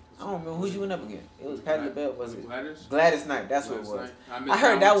 I don't remember who she went up against. It was Patti LaBelle, was it? Gladys Knight, that's what it was. I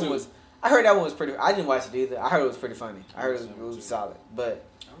heard that one was pretty, I didn't watch it either. I heard it was pretty funny. I heard it was solid. But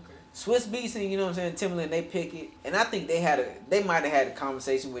Okay. Swiss Beats and, you know what I'm saying, Timbaland, they pick it. And I think they might have had a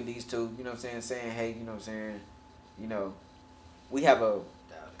conversation with these two, you know what I'm saying, hey, you know what I'm saying, you know, we have a,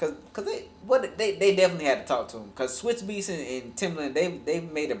 cause they definitely had to talk to him. Cause Swiss Beats and Timbaland, they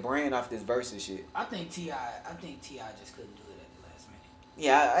made a brand off this versus shit. I think T.I. just couldn't do it at the last minute.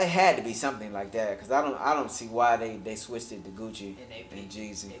 Yeah, it had to be something like that. Cause I don't see why they switched it to Gucci And they and picked,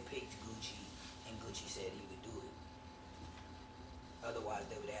 Jeezy. they picked Gucci, and Gucci said he would do it. Otherwise,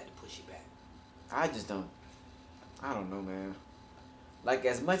 they would have had to push it back. I don't know, man. Like,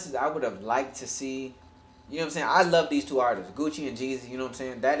 as much as I would have liked to see, you know what I'm saying? I love these two artists, Gucci and Jeezy, you know what I'm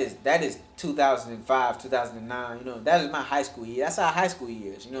saying? That is 2005, 2009, you know, that is my high school year. That's our high school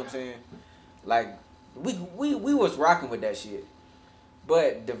years, you know what I'm saying? Like, we was rocking with that shit.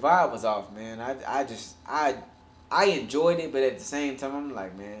 But the vibe was off, man. I enjoyed it, but at the same time, I'm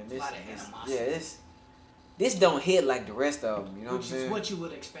like, man, A lot of animosity. this don't hit like the rest of them, you know what I'm Which saying? is what you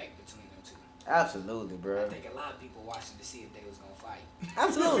would expect between them two. Absolutely, bro. I think a lot of people watching to see if they was gonna fight.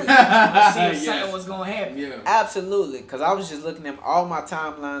 Absolutely. See if something was gonna happen. Yeah. Absolutely, because I was just looking at all my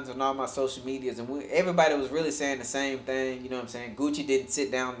timelines and all my social medias, and everybody was really saying the same thing. You know what I'm saying? Gucci didn't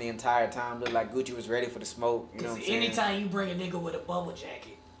sit down the entire time. Looked like Gucci was ready for the smoke. You know what I'm saying? Anytime you bring a nigga with a bubble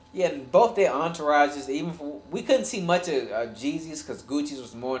jacket, Yeah, and both their entourages, we couldn't see much of Jeezy's because Gucci's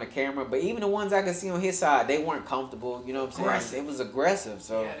was more in the camera, but even the ones I could see on his side, they weren't comfortable. You know what I'm saying? Aggressive. It was aggressive.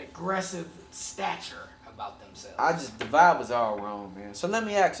 So they had aggressive stature about themselves. the vibe was all wrong, man. So let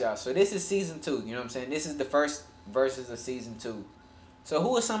me ask y'all. So this is season 2. You know what I'm saying? This is the first verses of season 2. So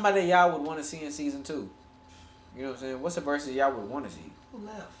who is somebody y'all would want to see in season 2? You know what I'm saying? What's the verses y'all would want to see? Who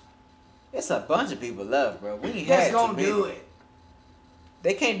left? It's a bunch of people left, bro. We ain't That's had gonna too do many. it.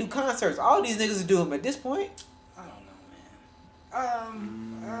 They can't do concerts. All these niggas do them at this point. I don't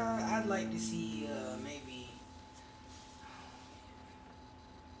know, man. I'd like to see maybe.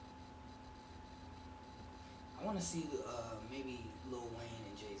 I want to see maybe Lil Wayne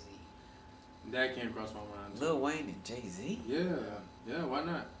and Jay-Z. That came across my mind. too. Lil Wayne and Jay-Z. Yeah, why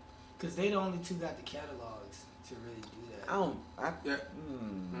not? Cause they the only two got the catalogs to really do that. Yeah.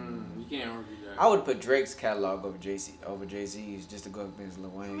 Hmm. You can't argue that. I would put Drake's catalog over Jay-Z's just to go against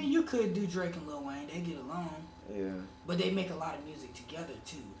Lil I Wayne. mean, you could do Drake and Lil Wayne. They get along, Yeah. but they make a lot of music together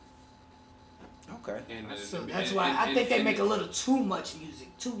too. Okay. And So that's why I think they make a little too much music,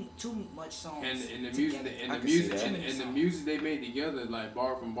 too much songs. And the music, together. and I the can see music, that. and the music they made together, like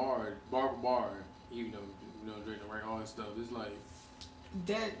bar for bar, even though Drake and write all that stuff. It's like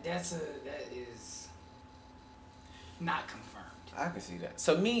that is not confirmed. I can see that.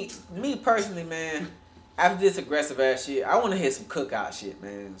 So me personally, man, after this aggressive ass shit, I want to hear some cookout shit,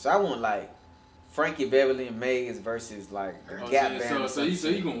 man. So I want like Frankie Beverly and Maze versus like Oh, Gap so, Band. so, or so some you so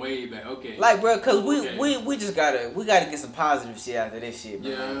shit. you going way back? Okay. Like, bro, cause Okay. we just gotta get some positive shit out of this shit,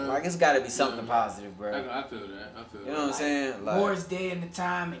 man. Yeah. Like it's gotta be something Yeah. positive, bro. I feel that. I feel You know what I'm that. saying? Like, Morris Day in the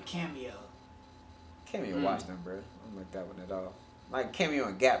Time and Cameo. can't even watch them, bro. I don't like that one at all. Like Cameo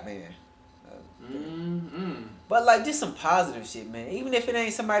and Gap Band. But like just some positive shit, man. Even if it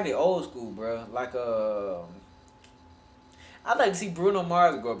ain't somebody old school, bro. Like I'd like to see Bruno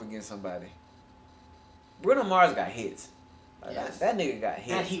Mars go up against somebody. Bruno Mars got hits. Like, Yes. that nigga got hits.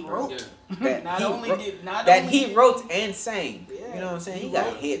 That he bro. wrote. That Not he only wrote- did not that only he did- wrote and sang. Yeah, You know what I'm saying? He got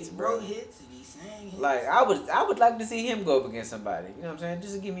wrote- hits, he bro. wrote hits and he sang hits. Like I would like to see him go up against somebody. You know what I'm saying?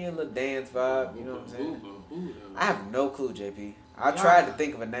 Just to give me a little dance vibe. You know what I'm saying? Who, I have no clue, JP. I Rihanna. tried to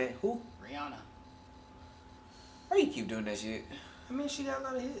think of a name. Who? Rihanna. Why you keep doing that shit? I mean, she got a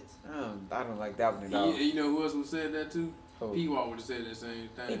lot of hits. I don't like that one at all. You know who else would have said that too? Who? P-Walk would have said that same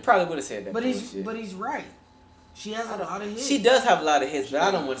thing. He probably would have said that. But bullshit. he's right. She has a lot of hits. She does have a lot of hits, but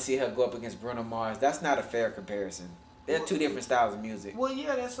I don't want to see her go up against Bruno Mars. That's not a fair comparison. They're two different styles of music. Well,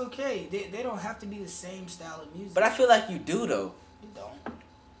 yeah, that's okay. They don't have to be the same style of music. But I feel like you do though. You don't.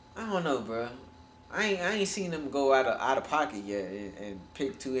 I don't know, bro. I ain't seen them go out of pocket yet and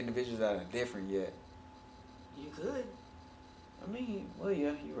pick two individuals that are different yet. You could. I mean, well,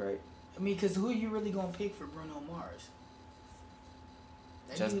 yeah, you're right. I mean, because who are you really going to pick for Bruno Mars?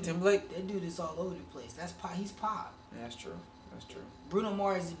 That Justin dude- Timberlake. That dude is all over the place. That's pop. He's pop. That's true. That's true. Bruno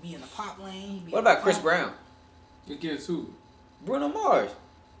Mars would be in the pop lane. He'd be What in the about Chris funk. Brown? Against who? Bruno Mars.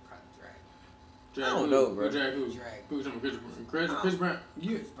 Probably Drake. Drag I don't who? know, bro. Drag who? Drag. Who's talking about Chris Brown?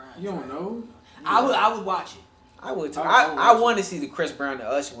 You Chris Brown, you don't Drag. know? I would watch it. I would too. I would I watch want to see the Chris Brown and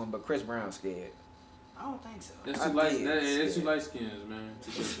Usher one, but Chris Brown's scared. I don't think so. That's I too light. think That's it's too scared. light skins, man.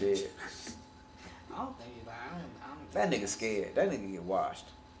 He's scared. I don't think it. I don't That think nigga scared. That nigga get washed.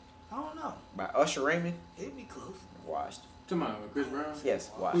 I don't know. By Usher Raymond, It'd be close. washed. Come on, Chris Brown. Yes,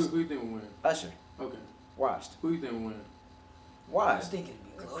 Who washed. you think will win? Usher, Okay. washed. Who you think will win? I Washed. think it'd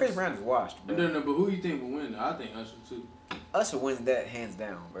be close. Chris Brown is washed, No, bro. no, but who you think will win? I think Usher too. Usher wins that hands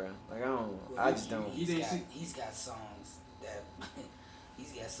down, bro. Like I don't. Well, I just don't. He didn't see- He's got songs that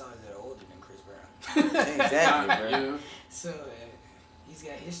he's got songs that are older than Chris Brown. Exactly, bro. Yeah. So he's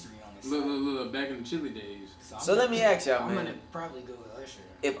got history on his Look, side. look, look, back in the chili days. So let me ask y'all, I'm man. gonna probably go with Usher.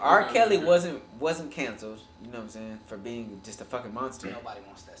 If R. Okay, Kelly okay. wasn't canceled, you know what I'm saying, for being just a fucking monster. Nobody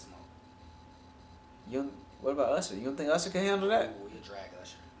wants that smoke. What about Usher? You don't think Usher can handle that? Ooh, he'll drag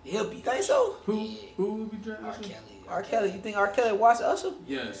Usher. He'll be You think so? Who Yeah. who would be dragging R. Usher? Kelly. R. Kelly, you think R. Kelly watched Usher?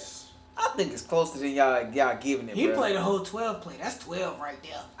 Yes. I think it's closer than y'all giving it, He bro. played a whole 12 play. That's 12 right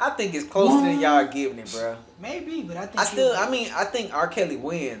there. I think it's closer than y'all giving it, bro. Maybe, but I think I think R. Kelly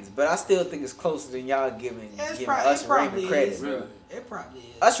wins, but I still think it's closer than y'all giving Yeah, it Usher probably Raymond credit, is. bro. Really? It probably is.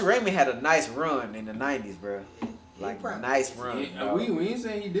 Usher Raymond had a nice run in the '90s, bro. Like probably nice is. run. Yeah, dog. we ain't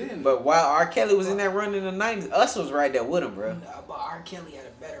saying he didn't. But while R. Kelly was in that run in the '90s, Usher was right there with him, bro. No, but R. Kelly had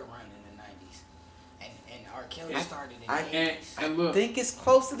a better run in the 90s. And R. Kelly And- started in I- the and 80s. and I look, think it's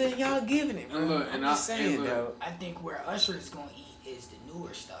closer than y'all giving it, bro. And look, I'm and just I- saying, and look. though. I think where Usher is going to eat is the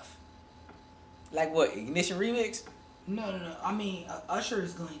newer stuff. Like what? Ignition remix? No. I mean, Usher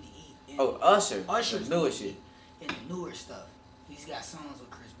is going to eat. In, Oh, Usher. Usher's the newer going to shit. eat in the newer stuff. He's got songs with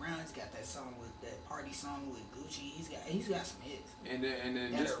Chris Brown. He's got that song with that party song with Gucci. He's got some hits and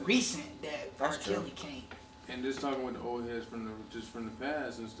then that just are recent that R. That's true. Kelly can't. and just talking with the old heads from the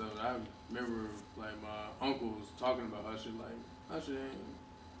past and stuff. I remember like my uncles talking about Usher, like Usher ain't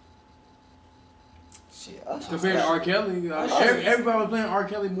Shit, Usher. compared to R. Kelly. Like, Usher is- everybody was playing R.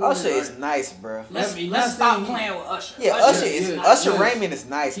 Kelly more. Usher than, is like, nice, bro. Let's mean, let's not stop saying he- playing with Usher. Yeah, Usher is- Usher yes. Raymond is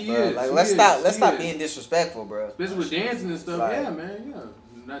nice, He bro. is, Like he let's is, stop he is. being disrespectful, bro. especially with dancing and stuff. Like- Yeah, man. Yeah,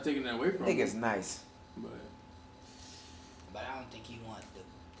 not taking that away from Nigga's him. nice. But But I don't think he wants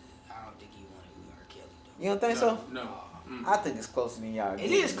I don't think he wanted with R. Kelly though. You don't think so? No. Mm. I think it's closer than y'all. It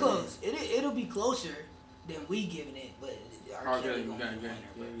giving is close. It'll be closer than we giving it, but R. R. Kelly Kelly gonna got, be the got,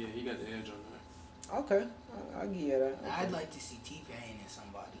 winner. yeah, he got the edge on that. Okay, I'll give you that. But Okay. I'd like to see T-Pain and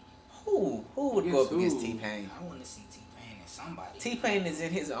somebody. Who would go up Against against who? T Pain? I want to see T-Pain and somebody. T Pain is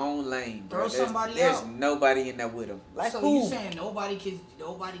in his own lane, bro. Throw somebody there's out. nobody in there with him. Like so who? you saying nobody could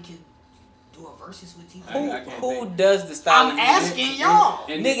do a versus with T-Pain? Who, I can't who think. does the style? I'm of music? asking y'all.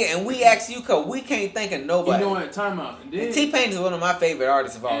 And- Nigga, and we ask you cause we can't think of nobody. You know what? Time out. And then, T Pain is one of my favorite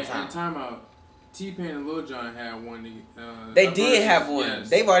artists of all and time. time out. T-Pain and Lil Jon had one. They a did versus, have one. yes.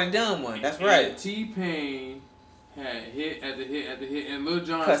 They've already done one. That's And right. T-Pain had hit after hit after hit, and Lil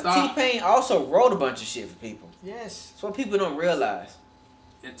Jon Cause T stopped. Pain also wrote a bunch of shit for people. Yes. That's what people don't realize.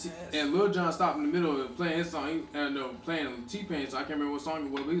 and Lil Jon stopped in the middle of playing his song. Playing T-Pain, so I can't remember what song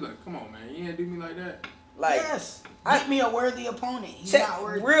it was. But he's like, "Come on, man, you ain't do me like that." Like, yes, get me a worthy opponent. He's not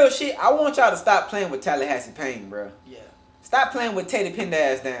worthy. Real shit. I want y'all to stop playing with Tallahassee Payne, bro. Yeah. Stop playing with Teddy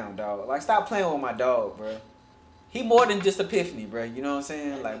Pendergrass down, dog. Like, stop playing with my dog, bro. He more than just Epiphany, bro. You know what I'm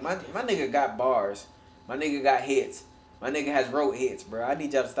saying? Like, my nigga got bars. My nigga got hits. My nigga has road hits, bro. I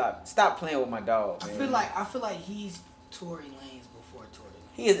need y'all to stop playing with my dog, man. I feel like he's Tory Lanez before Tory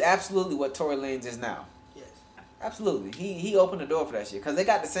Lanez. He is absolutely what Tory Lanez is now. Yes. Absolutely. He opened the door for that shit. Because they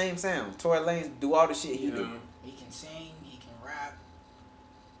got the same sound. Tory Lanez do all the shit he do. He can sing. He can rap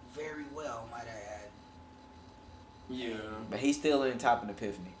very well, might I add. Yeah. But he still ain't topping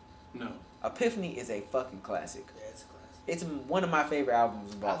Epiphany. No. Epiphany is a fucking classic. Yeah, it's a classic. It's one of my favorite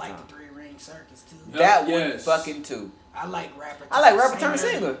albums of all I time. like the 3 Ring Circus too. That one fucking too. I like rapper. Turn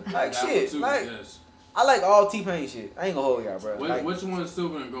singer. Like shit. Too, like yes. I like all T-Pain shit. I ain't gonna hold y'all, bro. Which one is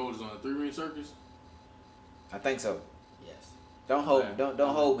Silver and Gold is on? 3 Ring Circus? I think so. Yes. Don't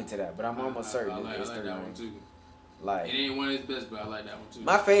hold me to that, but I'm almost certain I like it's 3 that one Rings. too. Like, it ain't one of his best, but I like that one too.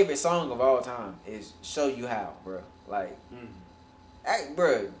 My favorite song of all time is "Show You How," bro. Like,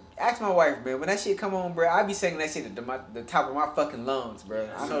 ask my wife, man. When that shit come on, bro, I be singing that shit at the top of my fucking lungs, bro.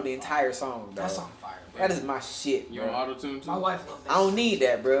 I know the entire song, dog. That's on fire, bro. That is my shit, bro. You on auto-tune too? My wife loves that. I don't need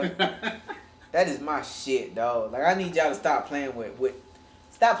that, bro. That is my shit, dog. Like, I need y'all to stop playing with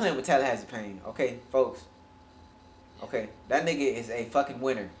Tallahassee Payne, okay, folks? Okay, that nigga is a fucking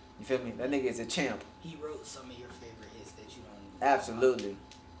winner. You feel me? That nigga is a champ. He wrote some of your favorite hits that you don't. Absolutely.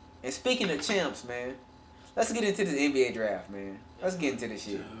 And speaking of champs, man, let's get into this NBA draft, man. Let's get into this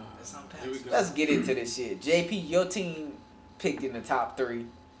shit. Let's get into this shit. JP, your team picked in the top 3.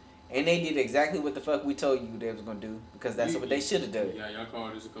 And they did exactly what the fuck we told you they was gonna do, because that's what they should have done. Yeah, y'all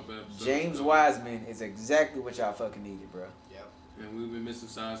called this a couple episodes. James Wiseman is exactly what y'all fucking needed, bro. Yep. And we've been missing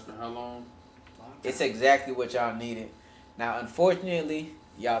size for how long? It's exactly what y'all needed. Now, unfortunately,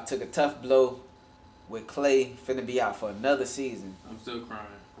 y'all took a tough blow with Clay finna be out for another season. I'm still crying.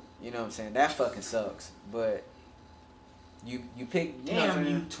 You know what I'm saying? That fucking sucks. But you picked. You know what I'm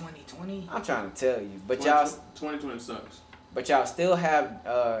saying? 2020. I'm trying to tell you, but y'all 2020 sucks. But y'all still have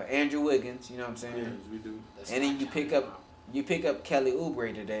Andrew Wiggins. You know what I'm saying? Yes, we do. And then you pick up Kelly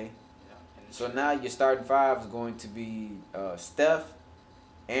Oubre today. So now your starting 5 is going to be Steph,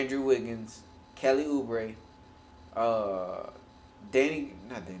 Andrew Wiggins, Kelly Oubre, not Danny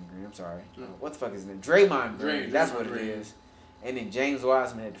Green, I'm sorry. No. What the fuck is his name? Draymond Green. That's what it Green. is. And then James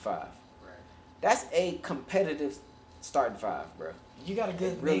Wiseman at the 5. Right. That's a competitive starting 5, bro. You got a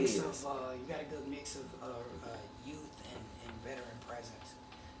good It really mix is. of youth and veteran presence,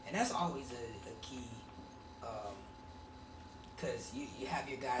 and that's always a key. Because you have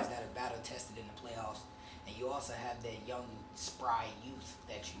your guys that are battle tested in the playoffs, and you also have that young spry youth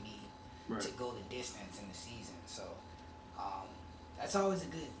that you need to go the distance in the season. So that's always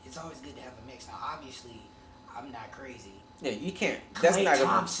it's always good to have a mix. Now, obviously, I'm not crazy. Yeah, you can't. That's Klay not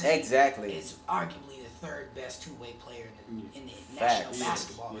Thompson exactly. is arguably the 3rd best two-way player in the Facts. National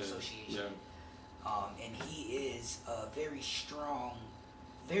Basketball Yeah. Association. Yeah. And he is a very strong,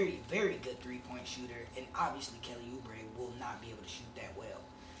 very, very good 3-point shooter. And obviously Kelly Oubre will not be able to shoot that well.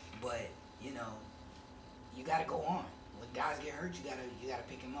 But, you gotta go on. When guys get hurt, you gotta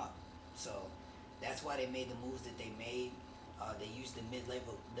pick him up. So that's why they made the moves that they made. They used the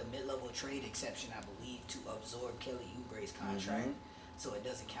mid-level trade exception, I believe, to absorb Kelly Oubre's contract. Mm-hmm. So it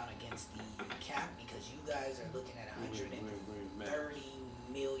doesn't count against the cap, because you guys are looking at $130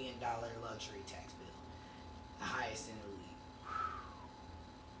 million luxury tax bill, the highest in the league,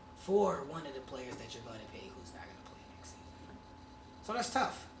 for one of the players that you're going to pay who's not going to play next season. So that's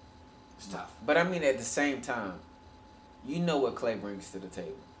tough. It's tough. But I mean, at the same time, you know what Clay brings to the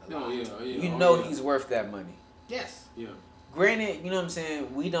table. You know he's worth that money. Yes. Yeah. Granted, you know what I'm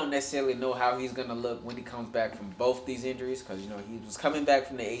saying, we don't necessarily know how he's going to look when he comes back from both these injuries, because, he was coming back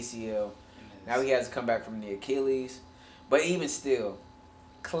from the ACL. Now he has to come back from the Achilles. But even still,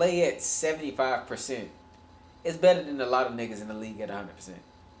 Clay at 75% is better than a lot of niggas in the league at 100%.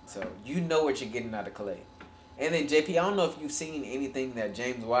 So you know what you're getting out of Clay. And then, JP, I don't know if you've seen anything that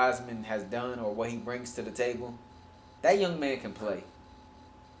James Wiseman has done or what he brings to the table. That young man can play.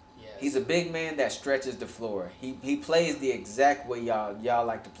 He's a big man that stretches the floor. He plays the exact way y'all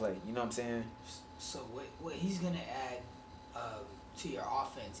like to play. You know what I'm saying? So what he's gonna add to your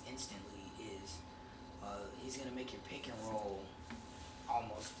offense instantly is he's gonna make your pick and roll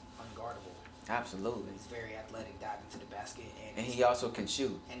almost unguardable. Absolutely. He's very athletic, diving to the basket, and he also can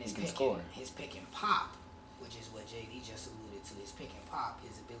shoot. And he can score. His pick and pop, which is what JD just alluded to. His pick and pop,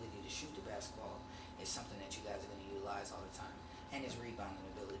 his ability to shoot the basketball, is something that you guys are gonna utilize all the time. And his rebounding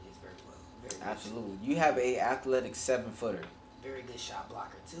ability is very well. Very good. Absolutely. You have a athletic 7-footer. Very good shot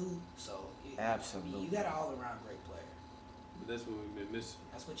blocker too. So Absolutely. you got an all around great player. But that's what we've been missing.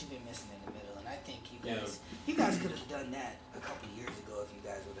 That's what you've been missing in the middle, and I think you guys could have done that a couple of years ago if you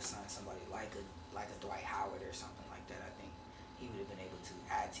guys would have signed somebody like a Dwight Howard or something like that. I think he would have been able to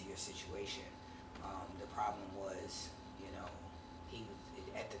add to your situation. The problem was, he was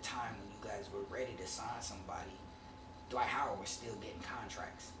at the time when you guys were ready to sign somebody. Dwight Howard was still getting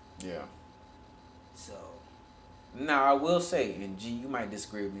contracts. Yeah. So. Now I will say, and G, you might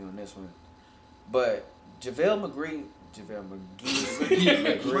disagree with me on this one, but JaVale McGee,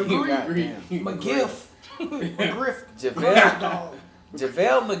 McGiff.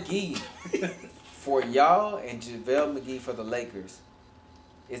 JaVale McGee for y'all and JaVale McGee for the Lakers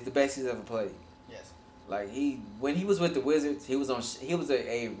is the best he's ever played. Yes. Like when he was with the Wizards, he was a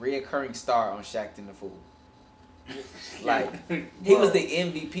reoccurring star on Shaqtin' the Fool. Like he was the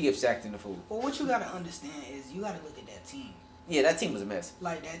MVP of Shaqtin' the Fool. Well, what you gotta understand is you gotta look at that team. Yeah, that team was a mess.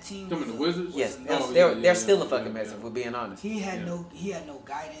 Like that team. Some of the Wizards. Yes, Oh, they're still a fucking mess. yeah. If we're being honest. He had no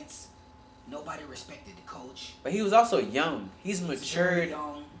guidance. Nobody respected the coach. But he was also young. He's Very matured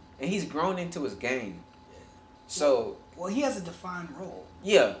young. and he's grown into his game. Yeah. So Well, he has a defined role,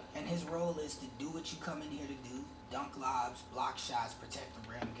 yeah, and his role is to do what you come in here to do: dunk lobs, block shots, protect the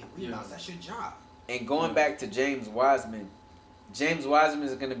rim, get rebounds. Yeah. That's your job. and going back to James Wiseman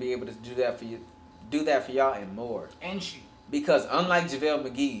is going to be able to do that for y'all and more. And shoot. Because unlike JaVale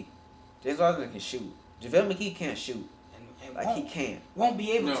McGee, James Wiseman can shoot. JaVale McGee can't shoot. And Like he can't. won't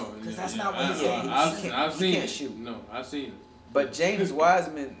be able No, to because that's yeah, not what his yeah, game I've, is. can't- I've he seen can't it. shoot. No, I've seen it. But James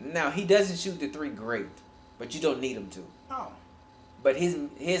Wiseman, now he doesn't shoot the three great, but you don't need him to. No. But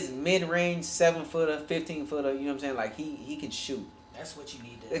his mid-range 7-footer, 15-footer, you know what I'm saying? Like he can shoot. That's what you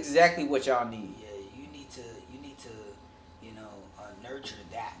need to. Exactly what y'all need. Yeah, you need to, nurture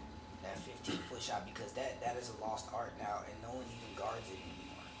that 15-foot shot because that is a lost art now, and no one even guards it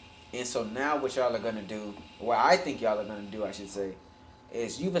anymore. And so now what y'all are gonna do, what I think y'all are gonna do, I should say,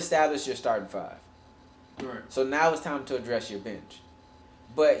 is you've established your starting five. Right. So now it's time to address your bench.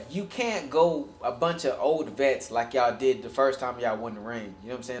 But you can't go a bunch of old vets like y'all did the first time y'all won the ring. You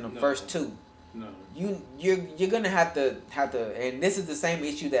know what I'm saying? The No. first two. No. You're gonna have to and this is the same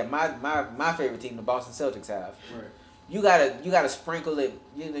issue that my favorite team, the Boston Celtics, have. Right. You gotta sprinkle it,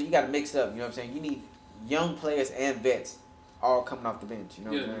 you gotta mix it up, you know what I'm saying? You need young players and vets all coming off the bench, you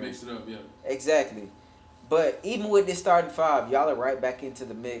know what I'm saying? Mix it up, yeah. Exactly. But even with this starting five, y'all are right back into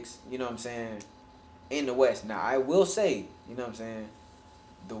the mix, you know what I'm saying, in the West. Now, I will say, you know what I'm saying,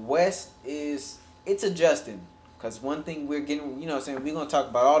 the West it's adjusting. Because one thing we're getting, you know what I'm saying, we're going to talk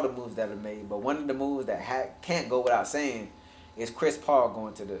about all the moves that are made, but one of the moves that can't go without saying is Chris Paul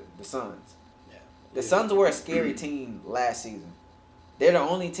going to the Suns. Yeah. The Suns were a scary team last season. They're the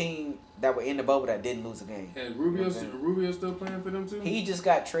only team that were in the bubble that didn't lose a game. And You know what I'm saying? Rubio still playing for them too? He just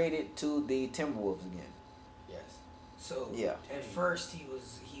got traded to the Timberwolves again. Yes. So Yeah. at first he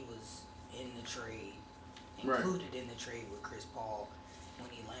was in the trade, included in the trade with Chris Paul. When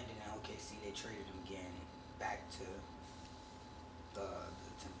he landed in OKC, they traded him again back to the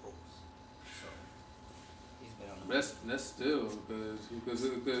Timberwolves. So he's been on the That's still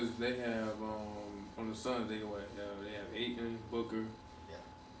because they have on the Suns they have Ayton, Booker.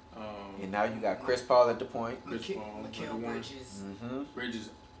 Yeah. And now you got Chris Paul at the point. Chris Paul, Mikal number one. Bridges, Mm-hmm. Bridges.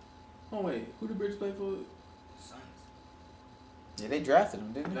 Oh wait, who did Bridges play for? Suns. Yeah, they drafted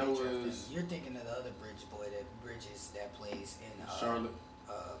him, didn't they? That They drafted was- him. You're thinking of the other Bridges that plays in Charlotte.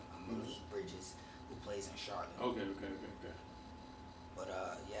 Malik Bridges, who plays in Charlotte. Okay. But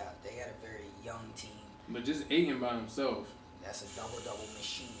yeah, they got a very young team. But just Ayton by himself. That's a double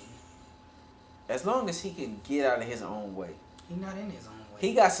machine. As long as he can get out of his own way. He's not in his own way.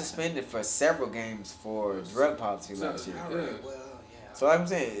 He got suspended for several games for drug policy last year. All right, well, yeah. So I'm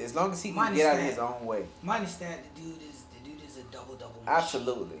saying, as long as he can Minus get out of that. his own way. Minus that, the dude is a double machine.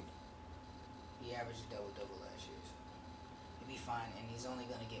 Absolutely. He averaged a double last year, so he'll be fine, and he's only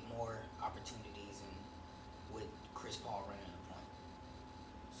gonna get more opportunities and with Chris Paul running the point.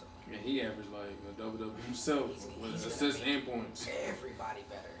 So And he averaged like a double himself He's with gonna assists make and points. everybody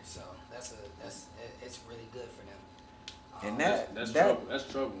better. So it's really good for them. And That's trouble.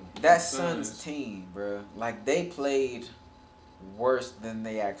 That's trouble. That Suns. Suns team, bro, like they played worse than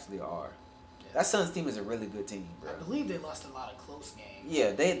they actually are. Yeah. That Suns team is a really good team, bro. I believe they lost a lot of close games.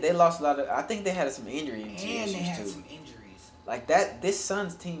 Yeah, they lost a lot of. I think they had some injury And issues they had too. some injuries. Like that, this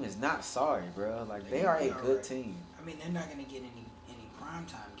Suns team is not sorry, bro. Like they are a They are good right. team. I mean, they're not gonna get any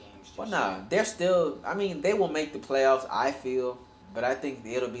primetime games. Just Well, nah, yet. they're still. I mean, they will make the playoffs. I feel, but I think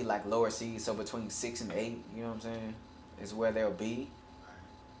it'll be like lower seeds, so between 6 and 8. You know what I'm saying? is where they'll be.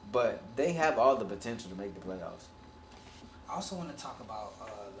 But they have all the potential to make the playoffs. I also want to talk about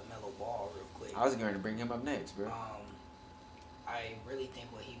LaMelo Ball real quick. I was going to bring him up next, bro. I really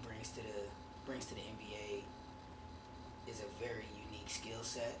think what he brings to the NBA is a very unique skill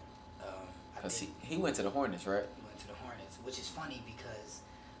set. Because he went to the Hornets, right? He went to the Hornets, which is funny because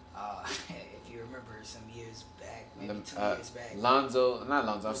if you remember some years back, maybe 2 years back,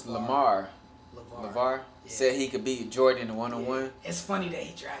 Lamar yeah. said he could beat Jordan in one-on-one. Yeah. It's funny that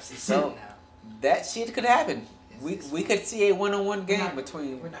he drafts his So, son now. that shit could happen. It's We could see a one-on-one game not,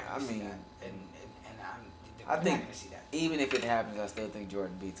 between. We're not I gonna see mean, that. I We're think not gonna see that. even if it happens, I still think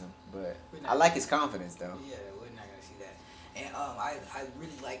Jordan beats him. But We're not I like gonna his confidence though. Yeah, we're not gonna see that. And I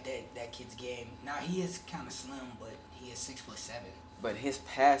really like that kid's game. Now he is kind of slim, but he is 6'7". But his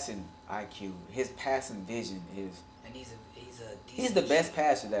passing IQ, his passing vision is. And he's He's the best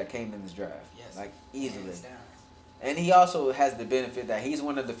passer that came in this draft. Yes. Like easily. Hands down. And he also has the benefit that he's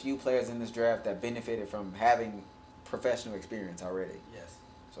one of the few players in this draft that benefited from having professional experience already. Yes.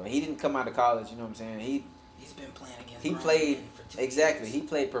 So he didn't come out of college, you know what I'm saying? He's been playing against. He grown played men for 2 exactly. years. He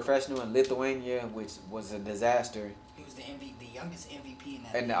played professional in Lithuania, which was a disaster, He was the youngest MVP in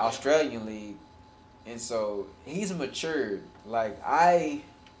that. and the league. Australian league, and so he's matured. Like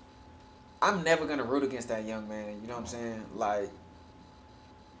I'm never gonna root against that young man. You know what I'm saying? Like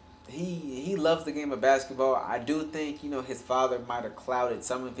he loves the game of basketball. I do think his father might have clouded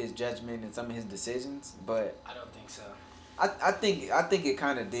some of his judgment and some of his decisions, but I don't think so. I think it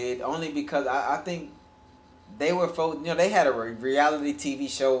kind of did, only because I think they were they had a reality TV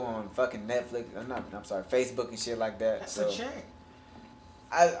show on fucking Netflix. I'm sorry, Facebook and shit like that. That's so a check.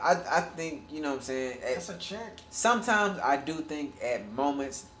 I think what I'm saying. That's a check. Sometimes I do think at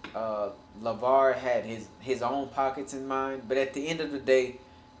moments LeVar had his own pockets in mind, but at the end of the day,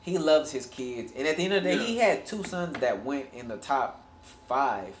 he loves his kids, and at the end of the day, he had 2 sons that went in the top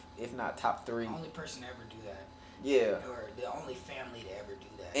 5, if not top 3. The only person to ever do that. Yeah. Or the only family to ever do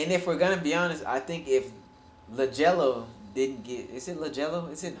that. And if we're gonna be honest, I think if LaGello didn't get, is it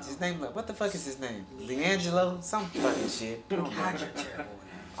LaGello? Is it his name? What the fuck is his name? Leangelo? Some fucking shit. God, you're terrible.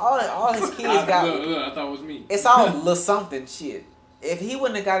 All his kids got. Look, I thought it was me. It's all little something shit. If he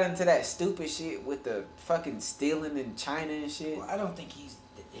wouldn't have got into that stupid shit with the fucking stealing in China and shit, Well, I don't think he's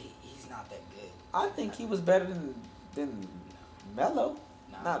not that good. I think he was better than Melo.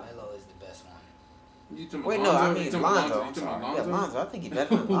 Nah, Not- Melo is the best one. You talking Wait, about no, I Lonzo? mean You talking about Lonzo. Lonzo? I'm You talking sorry. about Yeah, Lonzo? Lonzo. I think he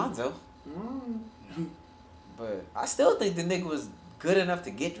better than Lonzo. But I still think the nigga was good enough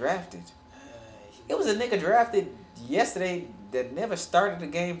to get drafted. It was a nigga drafted yesterday that never started a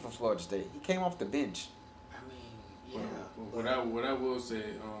game for Florida State. He came off the bench. I mean, yeah. What I will say,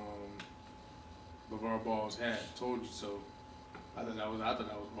 LeVar Ball's hat told you so. I thought that was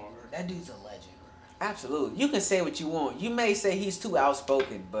hard. That dude's a legend, bro. Absolutely. You can say what you want. You may say he's too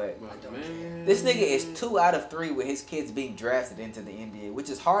outspoken, but But man, this nigga is 2 out of 3 with his kids being drafted into the NBA, which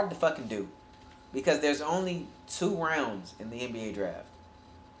is hard to fucking do. Because there's only 2 rounds in the NBA draft.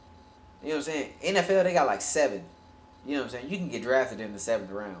 You know what I'm saying? NFL, they got like 7. You know what I'm saying? You can get drafted in the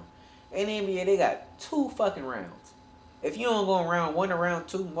 7th round. In the NBA, they got 2 fucking rounds. If you don't go in round 1 or round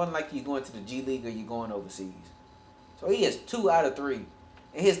 2, more than likely you're going to the G League or you're going overseas. So he is 2 out of 3.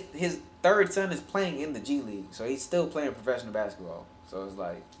 And his 3rd son is playing in the G League. So he's still playing professional basketball. So it's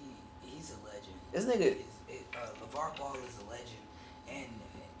like, He's a legend. this nigga... LeVar Ball is a legend. And,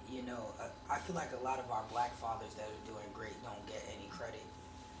 I feel like a lot of our black fathers that are doing great don't get any credit.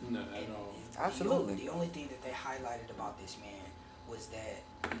 not at all. Absolutely. The only thing that they highlighted about this man was that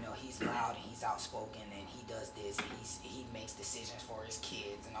he's loud and he's outspoken and he does this and he makes decisions for his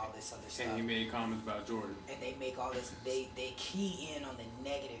kids and all this other stuff. And he made comments about Jordan. And they make all this. They key in on the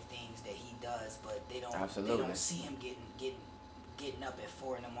negative things that he does, but they don't. Absolutely. They don't see him getting up at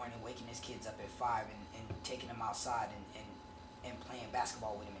 4 in the morning, waking his kids up at 5, and taking them outside and playing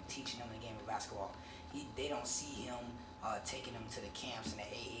basketball with him and teaching them the game of basketball. They don't see him taking them to the camps and the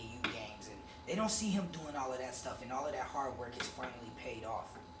AAU games, and they don't see him doing all of that stuff, and all of that hard work is finally paid off.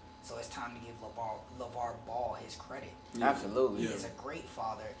 So it's time to give LeVar Ball his credit. Yeah. Absolutely. He Yeah. is a great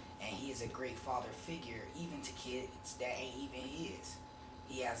father, and he is a great father figure, even to kids that ain't even his.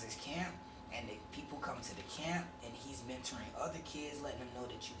 He has his camp, and the people come to the camp, and he's mentoring other kids, letting them know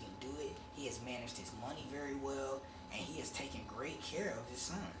that you can do it. He has managed his money very well, and he has taken great care of his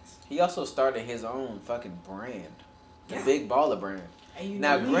sons. He also started his own fucking brand. The Yeah. Big Baller brand. And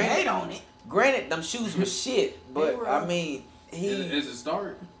Now, we granted- hate on it, Granted, them shoes was shit, but were- I mean, It's a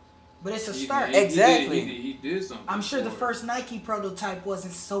start. but it's a start. Exactly. He did something. I'm sure the for it. first Nike prototype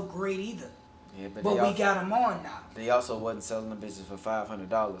wasn't so great either. Yeah, but they we got them on now. They also wasn't selling them bitches for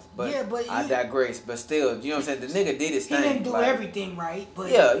 $500. But Yeah, but I digress. But still, you know what I'm saying? The nigga did his He thing. didn't do like, everything right, but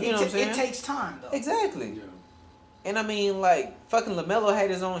yeah, you know what I'm saying? It takes time though. Exactly. Yeah. And I mean, like, fucking LaMelo had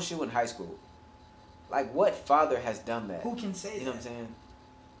his own shoe in high school. Like, what father has done that? Who can say You know that? what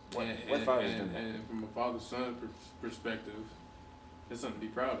I'm saying? What father has done that? And from a father-son perspective, it's something to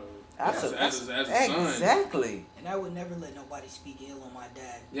be proud of. Absolutely. As a son. Exactly. And I would never let nobody speak ill on my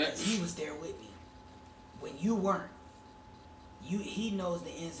dad Yeah. because he was there with me when you weren't. He knows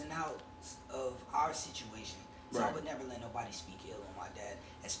the ins and outs of our situation, so I Right. would never let nobody speak ill on my dad,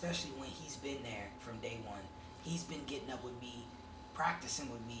 especially when he's been there from day one. He's been getting up with me,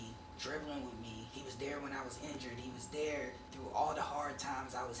 practicing with me, dribbling with me. He was there when I was injured. He was there through all the hard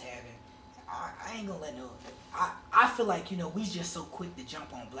times I was having. I ain't gonna let no. I feel like we just so quick to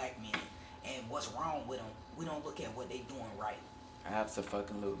jump on black men and what's wrong with them. We don't look at what they doing right.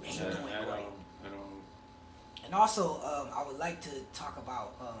 Absolutely. Ain't At doing all. right. At all. And also, I would like to talk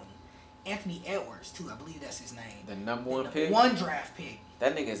about Anthony Edwards too. I believe that's his name. The number The one pick. one draft pick.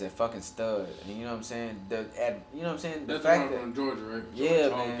 That nigga is a fucking stud. And you know what I'm saying? You know what I'm saying? The That's fact the that one from Georgia, right? Yeah,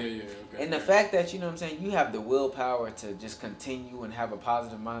 Oh, man. okay, yeah, okay. And the fact that, you know what I'm saying, you have the willpower to just continue and have a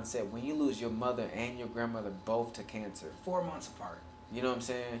positive mindset when you lose your mother and your grandmother both to cancer. 4 months apart. You know what I'm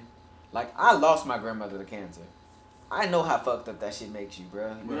saying? Like, I lost my grandmother to cancer. I know how fucked up that shit makes you,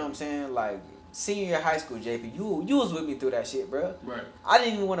 bro. You know what I'm saying? Like, senior year of high school, JP, you was with me through that shit, bro. Right. I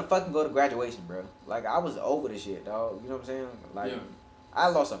didn't even want to fucking go to graduation, bro. Like, I was over the shit, dog. You know what I'm saying? Like, Yeah. I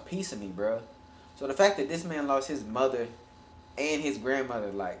lost a piece of me, bro. So the fact that this man lost his mother and his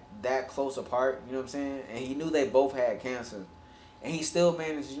grandmother, like, that close apart, you know what I'm saying? And he knew they both had cancer. And he still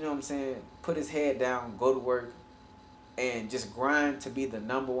managed, you know what I'm saying, put his head down, go to work, and just grind to be the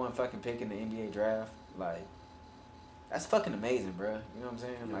number one fucking pick in the NBA draft. Like, that's fucking amazing, bro. You know what I'm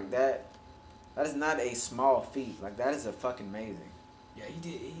saying? Yeah. Like, that is not a small feat. Like, that is a fucking amazing. Yeah, he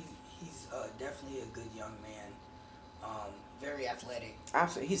did. He's definitely a good young man. Very athletic.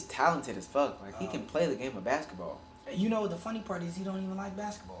 Absolutely. He's talented as fuck. Like, he can play the game of basketball. And you know the funny part is he don't even like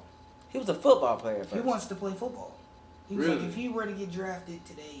basketball. He was a football player at He first. wants to play football. He was like, Really? if he were to get drafted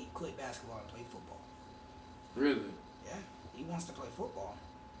today, he'd quit basketball and play football. Really? Yeah, he wants to play football.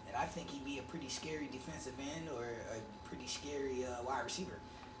 And I think he'd be a pretty scary defensive end or a pretty scary wide receiver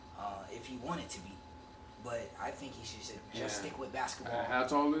if he wanted to be. But I think he should just Yeah. stick with basketball. How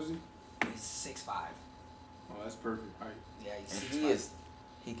tall is he? He's 6'5". Oh, that's perfect height. Yeah, he's And 6'5".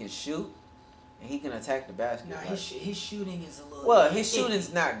 he can shoot, and he can attack the basket. Now Like, his shooting is a little. well, his iffy,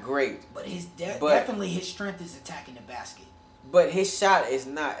 shooting's not great, but but- definitely his strength is attacking the basket. but his shot is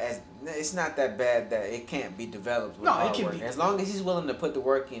not it's not that bad that it can't be developed with No, it hard can work. be As long as he's willing to put the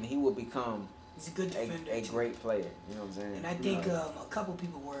work in, he will become He's a good defender. a too. great player. You know what I'm saying? And I think Like, a couple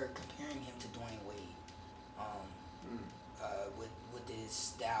people were comparing him to Dwayne Wade, with his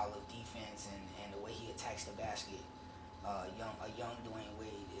style of defense and the way he attacks the basket. A young Dwayne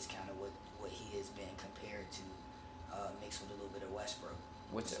Wade is kind of what he has been compared to, mixed with a little bit of Westbrook.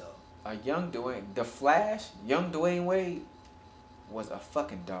 Which- So a young Dwayne Wade was a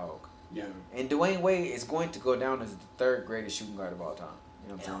fucking dog. Yeah. And Dwayne Wade is going to go down as the third greatest shooting guard of all time. You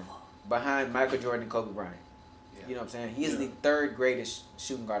know what I'm saying? Elva. Behind Michael Jordan and Kobe Bryant. Yeah. You know what I'm saying? He is Yeah. the third greatest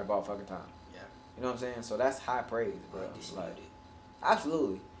shooting guard of all fucking time. Yeah. You know what I'm saying? So that's high praise, bro. Undisputed. Like,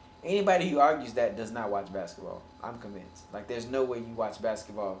 absolutely. Anybody who argues that does not watch basketball. I'm convinced. Like, there's no way you watch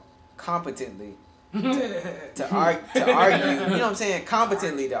basketball competently to argue. You know what I'm saying?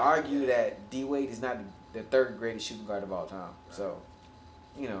 Competently to argue that D Wade is not the third greatest shooting guard of all time. So,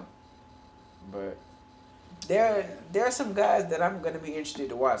 you know, but there are some guys that I'm gonna be interested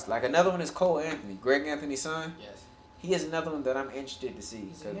to watch. Like, another one is Cole Anthony, Greg Anthony's son. Yes. He is another one that I'm interested to see.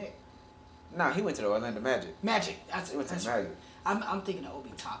 He's a Nick. Nah, he went to the Orlando Magic. Magic. That's He went to that's the right. Magic. I'm thinking of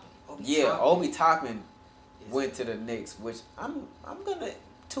Obi Toppin. Yeah, Obi Toppin is- went to the Knicks, which I'm gonna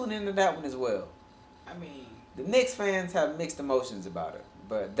tune into that one as well. I mean, The Knicks fans have mixed emotions about it,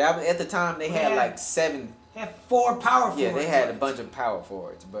 but that at the time they had Yeah. like 7. have 4 power forwards. Yeah, they had a on it. bunch of power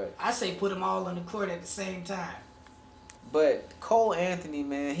forwards, but I say put them all on the court at the same time. Cole Anthony,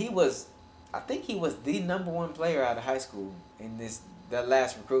 man, I think he was the number one player out of high school in that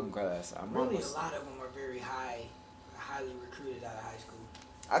last recruiting class. Really, a lot of them are very highly recruited out of high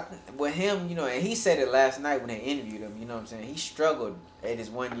school. With him, you know, and he said it last night when they interviewed him, you know what I'm saying? He struggled at his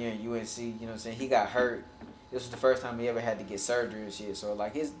 1 year in UNC, you know what I'm saying? He got hurt. This was the first time he ever had to get surgery and shit. So,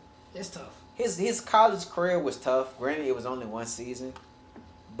 like, It's tough. his college career was tough. Granted, it was only one season.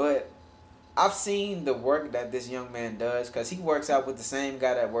 But I've seen the work that this young man does because he works out with the same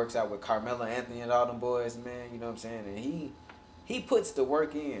guy that works out with Carmelo Anthony and all them boys, man. You know what I'm saying? And he puts the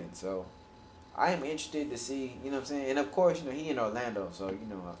work in. So, I am interested to see, you know what I'm saying? And of course, you know, he in Orlando, so, you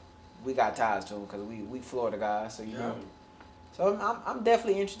know, we got ties to him because we Florida guys, so, you know. So I'm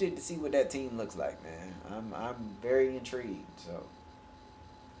definitely interested to see what that team looks like, man. I'm very intrigued, so.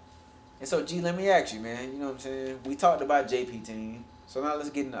 And so, G, let me ask you, man, you know what I'm saying? We talked about JP team, so now let's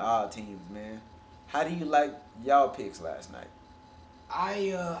get into our teams, man. How do you like y'all picks last night?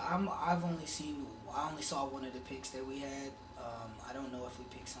 I only saw one of the picks that we had. I don't know if we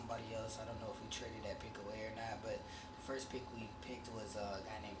picked somebody else. I don't know if we traded that pick away or not. But the first pick we picked was a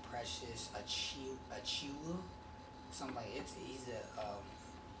guy named Precious Achiuwa. Somebody.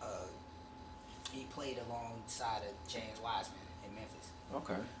 He played alongside of James Wiseman in Memphis.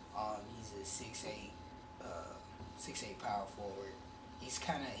 Okay. He's a 6'8", 6'8" power forward.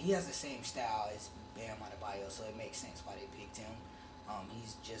 He has the same style as Bam Adebayo, so it makes sense why they picked him.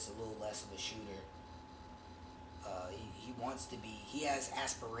 He's just a little less of a shooter. He has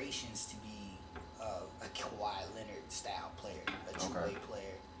aspirations to be a Kawhi Leonard style player, a two-way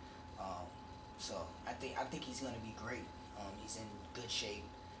player. So I think he's gonna be great. He's in good shape,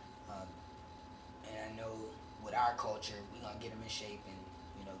 and I know with our culture, we're gonna get him in shape and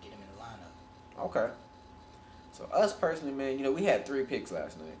get him in the lineup. Okay. So us personally, man, you know, we had 3 picks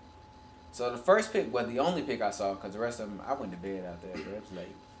last night. So the first pick was the only pick I saw because the rest of them, I went to bed out there, but it was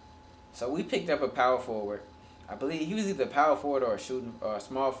late. So we picked up a power forward. I believe he was either a power forward or a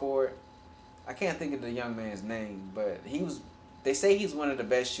small forward. I can't think of the young man's name, but they say he's one of the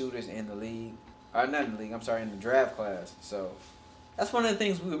best shooters in the league. Not in the league, I'm sorry, in the draft class. So that's one of the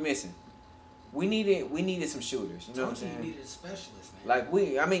things we were missing. We needed some shooters. You know what I'm saying? You needed a specialist, man. Like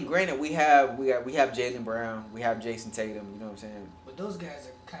granted, we have Jaylen Brown, we have Jason Tatum. You know what I'm saying? But those guys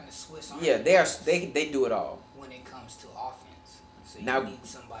are kind of Swiss. Yeah, they do it all. When it comes to offense, so you now, need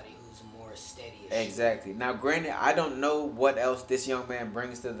somebody who's more steady. Exactly. Now, granted, I don't know what else this young man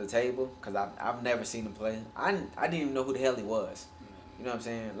brings to the table because I've never seen him play. I didn't even know who the hell he was. You know what I'm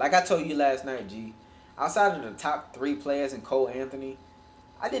saying? Like I told you last night, G. Outside of the top 3 players and Cole Anthony,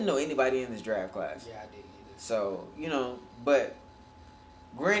 I didn't know anybody in this draft class. Yeah, I didn't either. So, but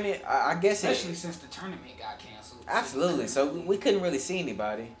granted, I guess especially since the tournament got canceled. Absolutely. So we couldn't really see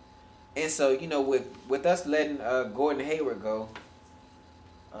anybody. And so, with us letting Gordon Hayward go,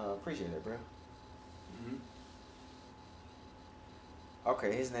 appreciate that, bro. Mm-hmm.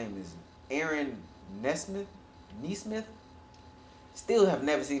 Okay, his name is Aaron Nesmith. Still have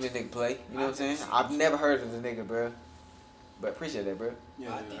never seen the nigga play. You know what I'm saying? I've never heard of the nigga, bro. But appreciate that, bro.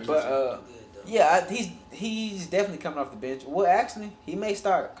 Yeah, yeah, he's definitely coming off the bench. Well, actually, he may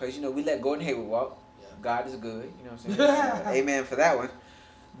start because we let Gordon Hayward walk. Yeah. God is good. You know what I'm saying? Amen for that one.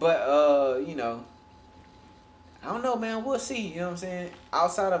 But I don't know, man. We'll see. You know what I'm saying?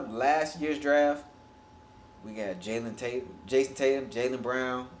 Outside of last year's draft, we got Jason Tatum, Jaylen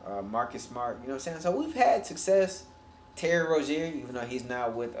Brown, Marcus Smart. You know what I'm saying? So we've had success. Terry Rozier, even though he's now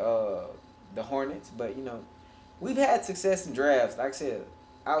with the Hornets, but we've had success in drafts. Like I said,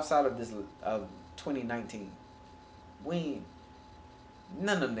 outside of this of 2019, none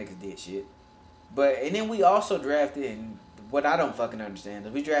of them niggas did shit. And then we also drafted, and what I don't fucking understand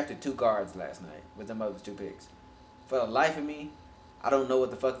is we drafted 2 guards last night with them other 2 picks. For the life of me, I don't know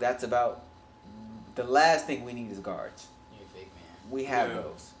what the fuck that's about. The last thing we need is guards. You're a big man. We have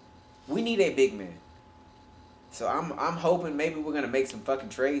those. We need a big man. So I'm hoping maybe we're gonna make some fucking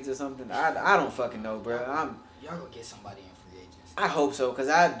trades or something. I don't fucking know, bro. Y'all gonna get somebody in free agents. I hope so, cause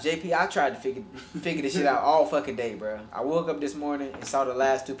I tried to figure this shit out all fucking day, bro. I woke up this morning and saw the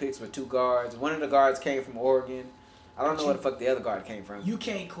last 2 picks were 2 guards. One of the guards came from Oregon. I don't know where the fuck the other guard came from. You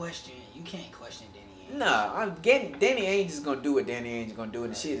can't question Danny Ainge. Nah, Danny Ainge is gonna do what Danny Ainge is gonna do,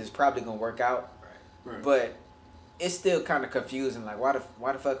 and the shit is probably gonna work out. Right. But it's still kind of confusing. Like why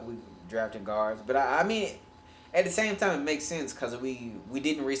the fuck are we drafting guards? But I mean. At the same time, it makes sense because we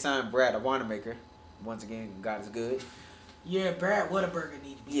didn't re-sign Brad Wanamaker. Once again, God is good. Yeah, Brad Whataburger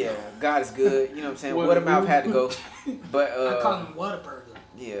need to be Yeah, gone. God is good. You know what I'm saying? Whatamouth had to go. But I call him Whataburger.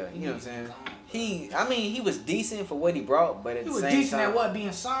 Yeah, you know what I'm saying? He was decent for what he brought, but at the same time, he was decent at what?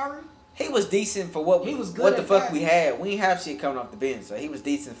 Being sorry? He was decent for what he was good what the fuck that. we had. We ain't have shit coming off the bench, so he was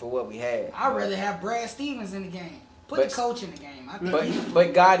decent for what we had. I'd rather have Brad Stevens in the game. Put the coach in the game.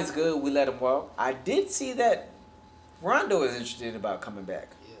 But God is good. We let him walk. I did see that Rondo is interested about coming back.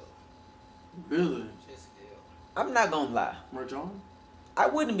 Really? I'm not gonna lie. Marjon? I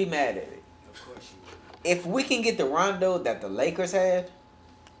wouldn't be mad at it. Of course you would. If we can get the Rondo that the Lakers had,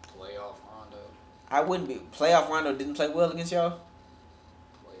 playoff Rondo. I wouldn't be. Playoff Rondo didn't play well against y'all.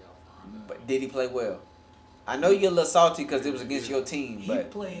 Playoff Rondo. But did he play well? I know you're a little salty because it was against your team,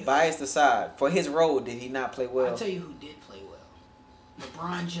 but biased aside, for his role, did he not play well? I'll tell you who did play well.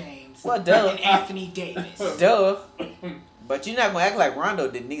 LeBron James Well, duh. and Anthony Davis. Duh. But you're not gonna act like Rondo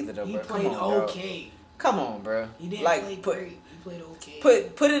did neither, though, He bro. played Come on, dog. okay. Come on, bro. He didn't like, play put, great. He played okay.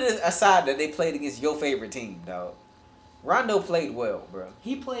 Put it aside that they played against your favorite team, dog. Rondo played well, bro.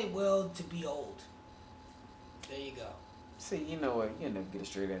 He played well to be old. There you go. See, you know what? You'll never get a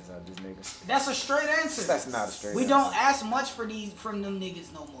straight answer out of this nigga. That's a straight answer. That's not a straight We answer. don't ask much from them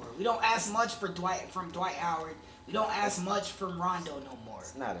niggas no more. We don't ask much from Dwight Howard. We don't ask much from Rondo no more.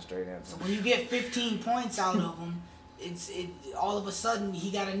 It's not a straight answer. So when you get 15 points out of him, it's all of a sudden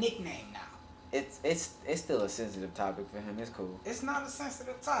he got a nickname now. It's still a sensitive topic for him. It's cool. It's not a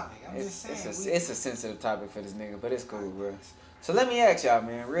sensitive topic. I'm just saying. It's a sensitive topic for this nigga, but it's cool, bro. So let me ask y'all,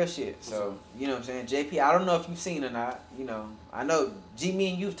 man, real shit. So, you know what I'm saying? JP, I don't know if you've seen or not. You know, I know G,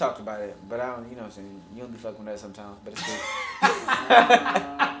 me and you've talked about it, but I don't, you know what I'm saying? You don't be fucking with that sometimes, but it's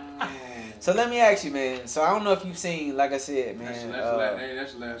cool. So let me ask you, man. So I don't know if you've seen, like I said, man.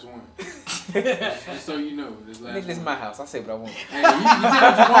 That's the last one. Just so you know, this last Nigga, this is one. my house. I say what I want. Hey, you said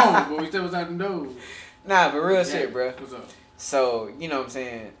what you want, but we said what's out the door. Nah, but real shit, bro. What's up? So, you know what I'm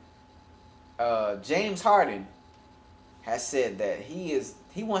saying? James Harden has said that he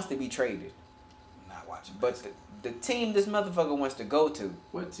wants to be traded. I'm not watching. But the team this motherfucker wants to go to,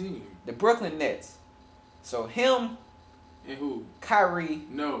 What team? the Brooklyn Nets. So him, And who? Kyrie,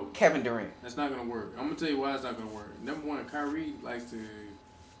 No, Kevin Durant. that's not gonna work. I'm gonna tell you why it's not gonna work. Number one, Kyrie likes to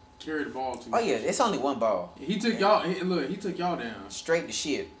carry the ball too Oh much. yeah, it's only one ball. He took y'all. He took y'all down, Straight to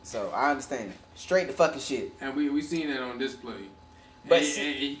shit. So I understand. Straight to fucking shit. and we seen that on display. But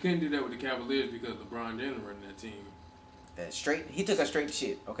and he couldn't do that with the Cavaliers because LeBron James running that team. He took us straight to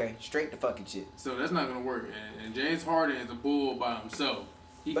shit. Okay, straight to fucking shit. So that's not gonna work. And James Harden is a bull by himself.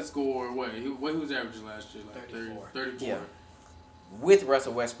 He can score what? He was averaging last year, like 34. 34. Yeah. With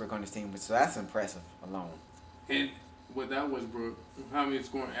Russell Westbrook on his team, so that's impressive alone. And without Westbrook, how many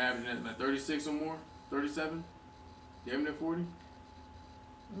scoring averaging like 36 or more? 37? Damn near 40?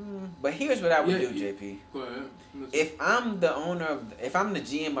 But here's what I would Yeah, do, yeah. JP. Go ahead. If I'm the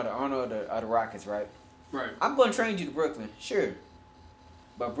GM or the owner of the Rockets, right? Right. I'm going to trade you to Brooklyn, sure.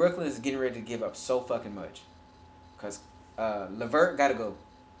 But Brooklyn is getting ready to give up so fucking much. Because LeVert got to go.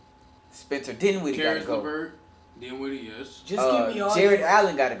 Spencer Dinwiddie got to Karis go. LeVert, Dinwiddie, yes. Just give me all Jared your,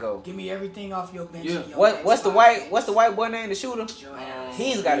 Allen got to go. Give me everything off your bench. Yeah. and your What's the next white five What's the white boy name, the shooter? picks. Joe Harris.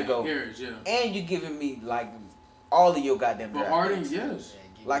 He's gotta go. Harris, yeah. And you giving me like all of your goddamn But draft Harden, picks. yes.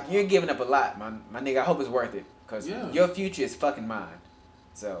 Yeah, give Like me you're all. giving up a lot, my nigga. I hope it's worth it, cause Yeah. your future is fucking mine.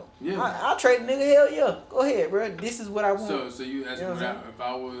 So Yeah. I'll trade a nigga. Hell yeah, go ahead, bro. This is what I want. So you asked You know me what I'm if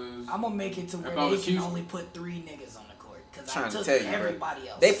I was. I'm gonna make it to If where I they was can Houston- only put 3 niggas on the court because I Trying to took tell you, bro. everybody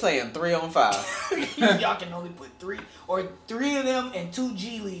else. They playing 3-on-5. Y'all can only put 3 or 3 of them and 2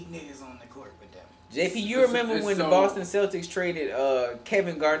 G League niggas on the court with them. JP, you remember when the Boston Celtics traded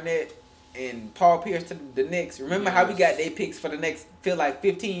Kevin Garnett and Paul Pierce to the Knicks? Remember how we got their picks for the next feel like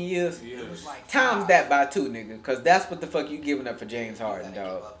 15 years? Yes. It was like Times 5. that by 2, nigga, cause that's what the fuck you giving up for James You Harden, gotta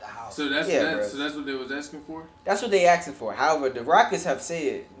dog. give up the house. So that's Yeah, that, bro. so that's what they was asking for. That's what they asking for. However, the Rockets have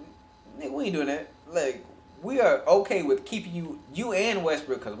said, nigga, we ain't doing that. Like, we are okay with keeping you and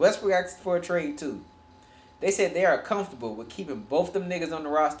Westbrook, because Westbrook asked for a trade too. They said they are comfortable with keeping both them niggas on the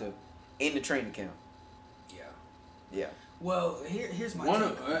roster in the training camp. Yeah. Yeah. Well, here's my One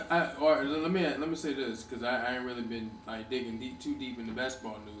take. of, or let me say this because I ain't really been like digging too deep into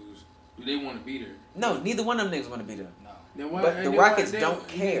basketball news. Do they want to be there? No, neither one of them niggas want to be there. No. Then why, But and the then why Rockets they- don't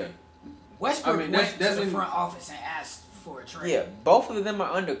care. Westbrook I mean, that's- went that's to the in- front office and asked for a trade. Yeah, both of them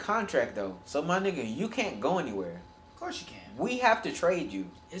are under contract though. So my nigga, you can't go anywhere. Of course you can. We have to trade you.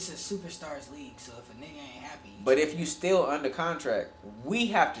 It's a superstars league, so if a nigga ain't happy. But if you still under contract, we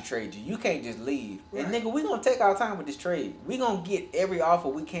have to trade you. You can't just leave. And Right. nigga, we gonna take our time with this trade. We gonna get every offer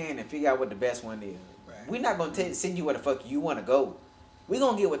we can and figure out what the best one is. Right. We not gonna send you where the fuck you wanna go. We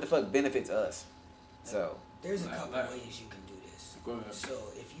gonna get what the fuck benefits us. So There's a Like- couple like- ways you can do this. Go ahead. So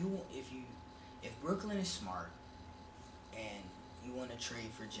if Brooklyn is smart and you want to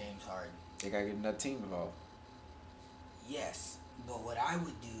trade for James Harden, they gotta get another team involved. yes. But what I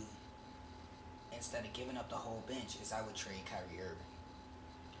would do instead of giving up the whole bench is I would trade Kyrie Irving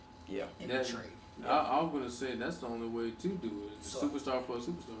Yeah. in That- the trade. I was gonna say that's the only way to do it. So- Superstar for a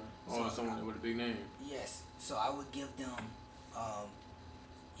superstar, or So- someone with a big name. Yes. So I would give them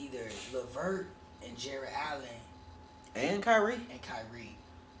either LeVert and Jared Allen And Kyrie. and Kyrie,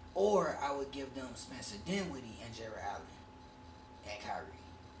 or I would give them Spencer Dinwiddie and Jared Allen and Kyrie,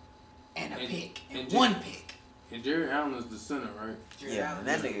 and a And- pick, and and one pick. And Jerry Allen is the center, right? Jared Yeah, Allen and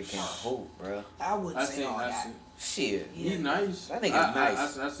that is- nigga can't hoop, bro. I wouldn't I say seen. all I that. seen. Shit. Yeah. He's nice. That nigga's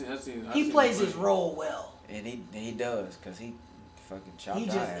nice. I seen. He plays his role well. And he does, cause he fucking chop He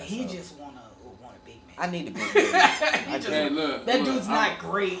the ass he up. just want a big man. I need a big man. I just- Hey, look, That look, dude's not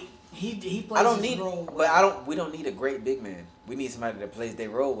great. He plays I don't his need, role but well. we don't need a great big man. We need somebody that plays their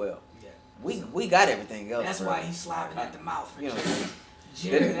role well. Yeah. We got everything else. That's bro. why he's slobbing at the mouth for You know,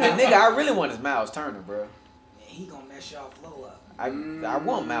 Jared the Allen. nigga I really want is Miles Turner, bro. Man, he gonna mess y'all flow up. I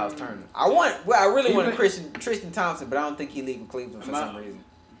want Miles Turner. I really He want been- Tristan Thompson, but I don't think he leaving Cleveland for some reason.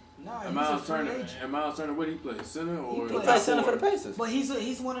 No, he's And a Miles free Turner, agent. what he play? Center or He He plays center for the forward? Pacers. But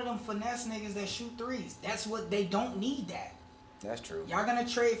he's one of them finesse niggas that shoot threes. That's what they don't need that. That's true. Y'all gonna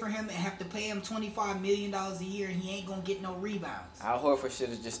trade for him and have to pay him $25 million a year and he ain't gonna get no rebounds. Al Horford should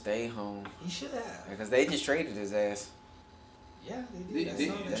have just stayed home He should have. because they just traded his ass. Yeah, they did. They I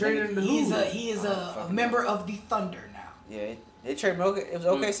saw that. traded him to He is who? a fucking member of the Thunder now. Yeah, they traded him. It was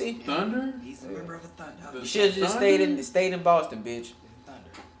OKC. Thunder? He's a Yeah. member of the Thunder. The- You should have just Thunder? stayed in Boston, bitch. The Thunder.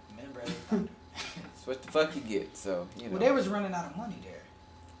 Member of the Thunder. That's what the fuck you get. So you know, Well, they was running out of money there.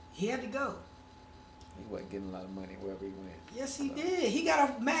 He had to go. he wasn't getting a lot of money wherever he went. Yes, he So- did. He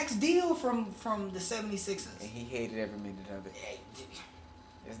got a max deal from the 76ers. And he hated every minute of it. Hey,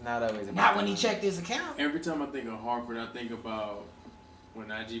 It's not always about not when the he money. checked his account. Every time I think of Harvard, I think about when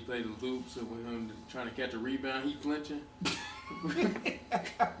IG played the loops and with him trying to catch a rebound, he flinching.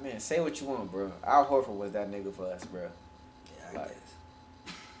 Man, say what you want, bro. Al Horford was that nigga for us, bro. Yeah, I Like-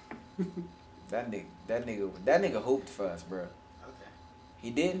 guess. That nigga hooped for us, bro. Okay. He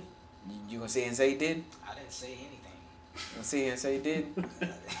didn't. You gonna sit and say he didn't? I didn't say anything. You gonna sit here and say he didn't?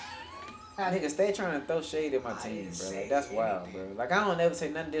 Nigga, stay trying to throw shade at my I team, didn't bro. say Like, that's wild, anything. bro. Like I don't ever say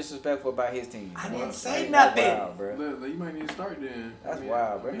nothing disrespectful about his team. I bro. didn't say Like, nothing. That's wild, bro. Look, you might need to start then. That's I mean,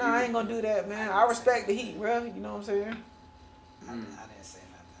 wild, bro. I mean, Nah, I ain't gonna do that, man. I respect the Heat, bro. You know what I'm saying? I didn't say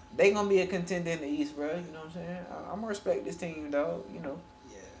nothing. They gonna be a contender in the East, bro. You know what I'm saying? I'm gonna respect this team, dog. You know,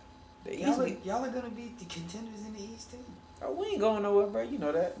 Yeah. the Y'all East. are gonna be the contenders in the East too. Oh, we ain't going nowhere, bro. You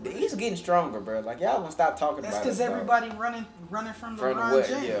know that. The East getting stronger, bro. Like y'all gonna stop talking That's about it. because dog. everybody running from From the LeBron what?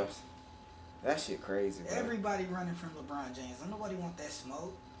 James. Yeah. That shit crazy, bro. Everybody running from LeBron James. Don't nobody want that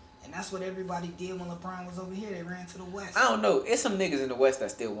smoke. And that's what everybody did when LeBron was over here. They ran to the West. I don't know. It's some niggas in the West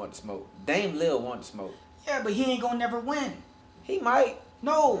that still want to smoke. Dame Lil want to smoke. Yeah, but he ain't gonna never win. He might.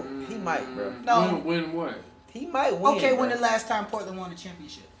 No. He might, bro. No. Win what? He might win. Okay, when bro. the last time Portland won a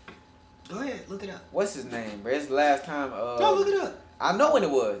championship? Go ahead, look it up. What's his name, bro? It's the last time. No, look it up. I know when it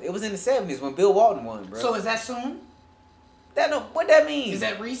was. It was in the 70s when Bill Walton won, bro. So is that soon? that no, what that mean? Is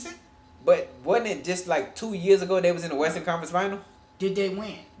that recent? But wasn't it just like 2 years ago they was in the Western Conference Final? Did they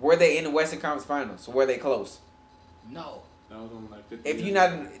win? Were they in the Western Conference Finals? So were they close? No. That was only like 50 If years you're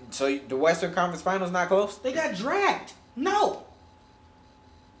not ago. in, so the Western Conference Finals not close? They got dragged. No.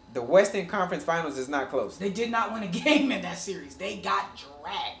 The Western Conference Finals is not close. They did not win a game in that series. They got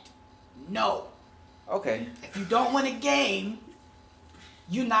dragged. No. Okay. If you don't win a game,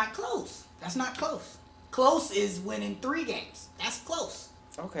 you're not close. That's not close. Close is winning 3 games. That's close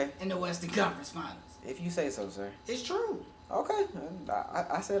Okay. in the Western Conference Finals. If you say so, sir. It's true. Okay.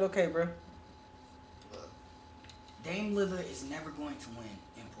 I said okay, bro. Look, Dame Lillard is never going to win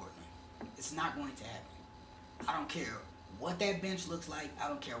in Portland. It's not going to happen. I don't care what that bench looks like. I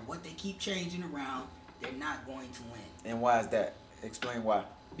don't care what they keep changing around. They're not going to win. And why is that? Explain why.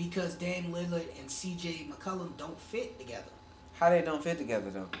 Because Dame Lillard and CJ McCollum don't fit together. How they don't fit together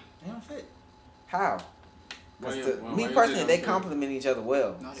though? They don't fit. How? Why 'Cause you- to- why me you say personally, don't they fit? complement each other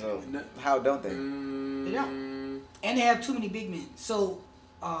well. No, they So don't. how don't they? They don't. And they have too many big men. So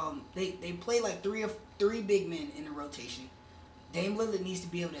they play like three big men in the rotation. Dame Lillard needs to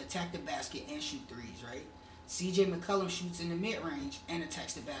be able to attack the basket and shoot threes, right? CJ McCollum shoots in the mid-range and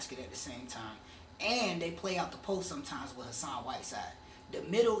attacks the basket at the same time. And they play out the post sometimes with Hassan Whiteside. The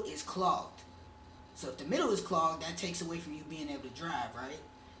middle is clogged. So if the middle is clogged, that takes away from you being able to drive, right?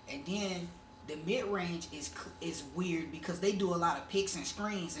 And then the mid-range is weird because they do a lot of picks and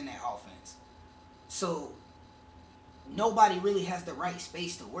screens in that offense. So nobody really has the right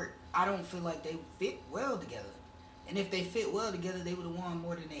space to work. I don't feel like they fit well together. And if they fit well together, they would have won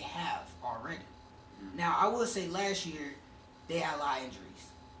more than they have already. Now, I will say last year, they had a lot of injuries.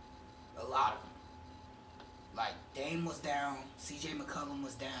 A lot of them. Like, Dame was down. CJ McCollum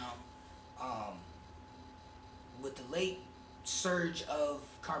was down. With the late surge of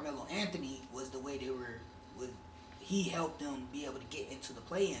Carmelo Anthony was the way they were. He helped them be able to get into the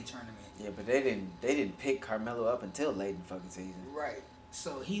play-in tournament. Yeah, but they didn't pick Carmelo up until late in the fucking season. Right.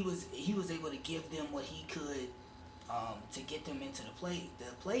 So he was able to give them what he could to get them into the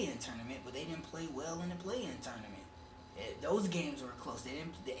play-in tournament, but they didn't play well in the play-in tournament. Those games were close.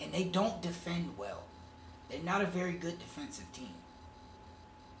 And they don't defend well. They're not a very good defensive team.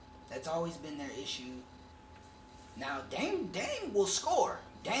 That's always been their issue. Now Dame will score.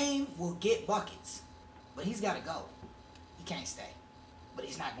 Dame will get buckets, but he's got to go. He can't stay. But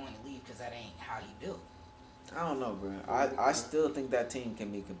he's not going to leave because that ain't how he built. I don't know, bro. I still think that team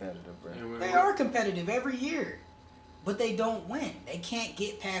can be competitive, bro. They are competitive every year, but they don't win. They can't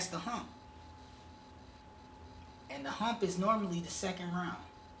get past the hump. And the hump is normally the second round.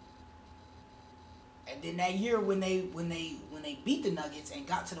 And then that year when they beat the Nuggets and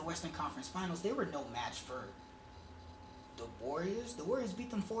got to the Western Conference Finals, they were no match for the Warriors. The Warriors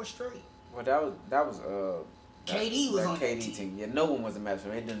beat them 4 straight. Well, that was KD was that on KD that team. Yeah, no one was a match for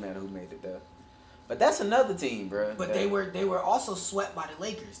him. It didn't matter who made it there. But that's another team, bro. But they were also swept by the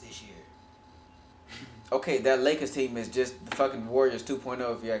Lakers this year. Okay, that Lakers team is just the fucking Warriors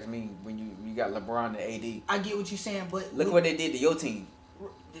 2.0 if you ask me. When you got LeBron and AD. I get what you're saying, but Look what they did to your team.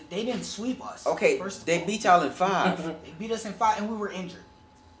 They didn't sweep us. Okay, first of they all. beat y'all in 5. They beat us in 5, and we were injured.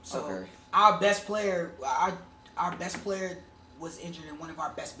 So Okay. our best player was injured, and one of our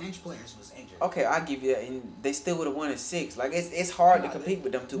best bench players was injured. Okay, I give you that, and they still would have won in 6. Like it's hard to Nah, compete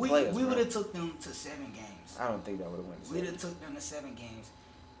with them two we players. We bro. would have took them to 7 games. I don't think that would have won. We'd have took them to 7 games,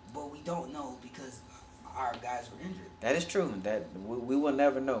 but we don't know because our guys were injured. That is true. That we will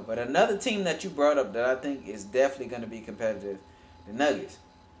never know. But another team that you brought up that I think is definitely going to be competitive, the Nuggets.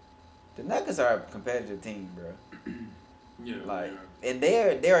 The Nuggets are a competitive team, bro. Yeah. Like, yeah. and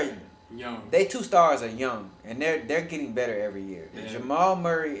they're Young. they 2 stars are young, and they're getting better every year. Yeah. Jamal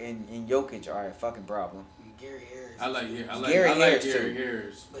Murray and Jokic are a fucking problem. And Gary Harris. I like Gary Harris, Gary too.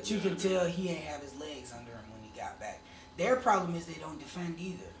 Harris. But you can tell he ain't have his legs under him when he got back. Their problem is they don't defend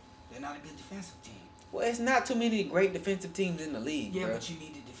either. They're not a good defensive team. Well, it's not too many great defensive teams in the league, Yeah, bro. but you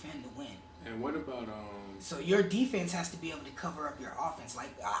need to defend to win. And what about So your defense has to be able to cover up your offense.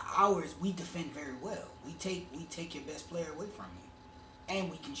 Like ours, we defend very well. We take your best player away from you,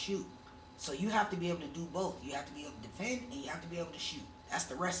 and we can shoot. So you have to be able to do both. You have to be able to defend, and you have to be able to shoot. That's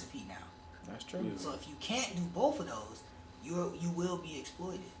the recipe now. That's true. Yeah. So if you can't do both of those, you will be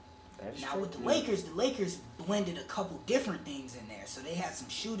exploited. That is Now true. with the Lakers blended a couple different things in there. So they had some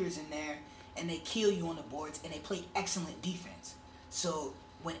shooters in there, and they kill you on the boards, and they play excellent defense. So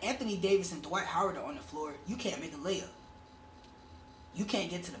when Anthony Davis and Dwight Howard are on the floor, you can't make a layup. You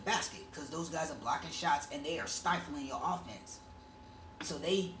can't get to the basket because those guys are blocking shots and they are stifling your offense. So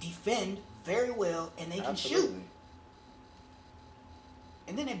they defend very well and they can shoot. Absolutely.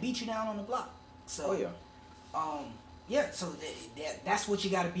 And then they beat you down on the block. So Oh yeah. So that's what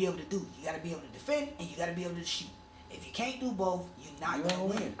you got to be able to do. You got to be able to defend and you got to be able to shoot. If you can't do both, you're not You going to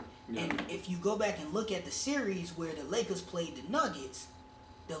ain't win. Yeah. And if you go back and look at the series where the Lakers played the Nuggets,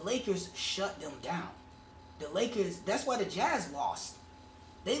 the Lakers shut them down. The Lakers, that's why the Jazz lost.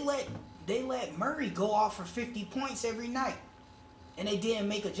 They let Murray go off for 50 points every night. And they didn't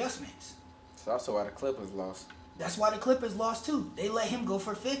make adjustments. It's also why the Clippers lost. That's why the Clippers lost too. They let him go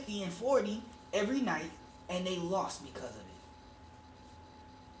for 50 and 40 every night, and they lost because of it.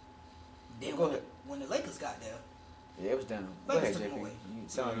 Then Go ahead. when the Lakers got there, Yeah, it was down. Go Lakers ahead, took him JP. away. You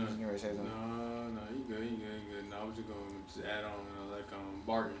sound like you was getting ready to say something. No, you good. No, I was just going to add on like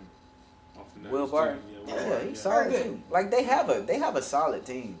Barton off the Nuggets Will too. Barton. Yeah, Yeah, Barton, he's yeah. solid Very too. good. Like they have a solid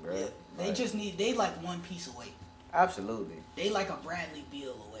team, bro. yeah, they like one piece away. Absolutely. They like a Bradley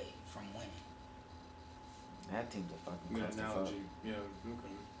Beal away from winning. That team's a fucking Good clusterfuck. analogy. Yeah,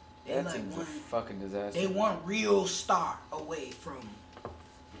 okay. They That like team's a one. fucking disaster. They one real star away from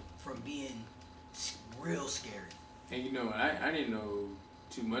being real scary. And you know, I didn't know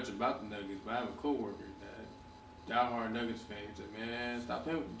too much about the Nuggets, but I have a coworker that diehard Nuggets fan. He said, "Man, stop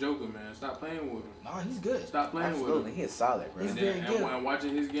playing with Joker, man. Stop playing with him. No, he's good. Stop playing Absolutely, with him." he is solid, bro. He's And very then, good. and when I'm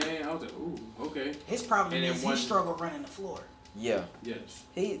watching his game, I was like, "Ooh, okay, His problem And then is one- he struggled running the floor. Yeah, yes."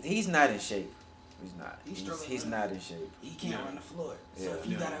 he's not in shape. He's not. He's He's struggling. not in shape. He can't Yeah. run the floor. So Yeah.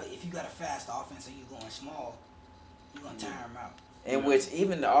 if you got a fast offense and you going small, you're gonna tire him out. In Yeah. which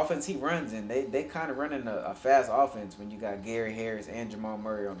even the offense he runs in, they kind of running a fast offense when you got Gary Harris and Jamal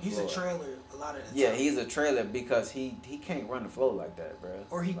Murray on the He's floor. a trailer a lot of the Yeah, time. he's a trailer because he can't run the floor like that, bro.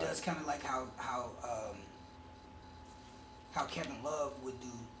 Or he Like, does kind of like how Kevin Love would do.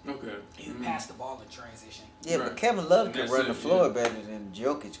 Okay. He would Mhm. pass the ball in transition. Yeah, but Right. Kevin Love And can that's run the it, floor yeah. better than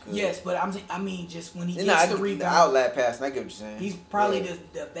Jokic could. Yes, but I mean just when he You know, gets I the get the rebound, outlet pass, and I get what you're saying. he's probably Yeah.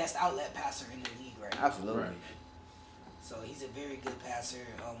 the best outlet passer in the league right now. Absolutely. Right. So he's a very good passer.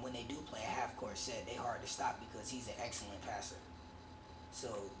 When they do play a half court set, they hard to stop because he's an excellent passer. So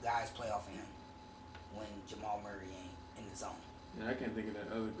guys play off of him when Jamal Murray ain't in the zone. And I can't think of that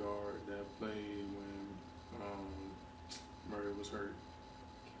other guard that played when Murray was hurt.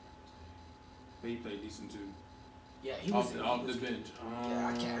 But he played decent too. Yeah, he was off the bench. Yeah,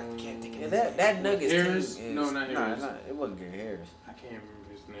 I can't think of Yeah, his that name. Nuggets Harris? team is No, not Harris. Nah, it wasn't Gary Harris. I can't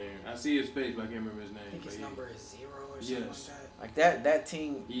remember his name. I see his face, but I can't remember his name. I think his But number is 0 or something Yes. like that. Like that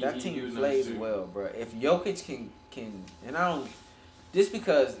team He was plays nice too. well, bro. If Jokic can and I don't just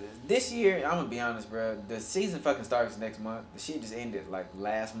because this year I'm gonna be honest, bro. The season fucking starts next month. The shit just ended like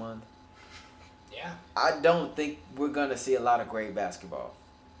last month. Yeah, I don't think we're gonna see a lot of great basketball.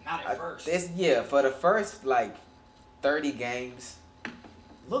 not at first. For the first like 30 games,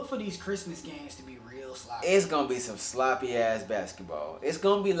 Look for these Christmas games to be real sloppy. it's gonna be some sloppy ass basketball. It's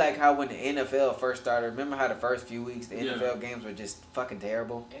gonna be like how when the NFL first started. Remember how the first few weeks the Yeah. NFL games were just fucking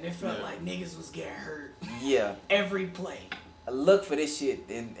terrible? And it felt Yeah. like niggas was getting hurt Yeah. every play. Look for this shit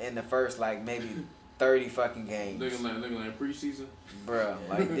in the first like maybe 30 fucking games. looking like preseason. Bruh,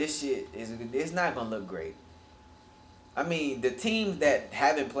 like this shit it's not gonna look great. I mean, the teams that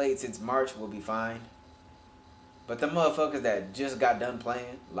haven't played since March will be fine. But the motherfuckers that just got done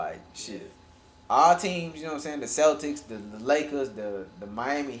playing, like shit. All teams, you know what I'm saying? The Celtics, the Lakers, the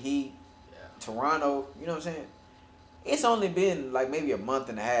Miami Heat, Yeah. Toronto, you know what I'm saying? It's only been like maybe a month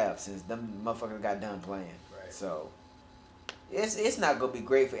and a half since them motherfuckers got done playing. Right. So it's not gonna be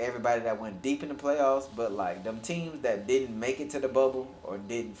great for everybody that went deep in the playoffs, but like them teams that didn't make it to the bubble or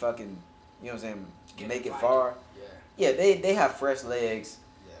didn't fucking, you know what I'm saying, make it far. Yeah. Yeah, they have fresh legs.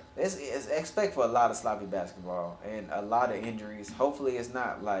 Yeah. It's expect for a lot of sloppy basketball and a lot of injuries. Hopefully it's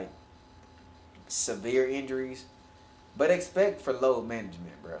not like severe injuries, but expect for load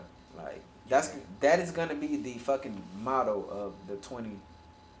management, bro. Like that is gonna be the fucking motto of the 20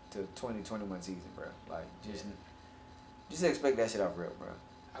 to 2021 season, bro. Like just expect that shit off real, bro.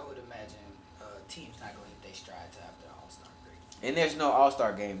 I would imagine teams not going to hit their stride till after the All-Star break. And there's no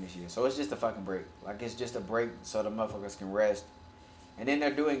All-Star game this year, so it's just a fucking break. Like it's just a break so the motherfuckers can rest. And then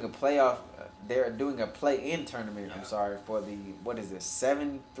they're doing a playoff. They're doing a play-in tournament. Yeah. I'm sorry for the what is it,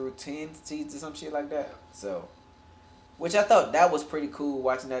 7 through 10 seeds or some shit like that. So, which I thought that was pretty cool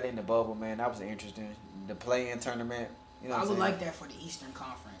watching that in the bubble, man. That was interesting. The play-in tournament. You know, what I I'm would saying? like that for the Eastern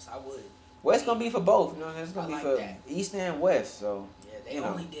Conference. I would. Well, it's gonna be for both. You know, it's gonna I be like for that. East and West. So Yeah, they you know.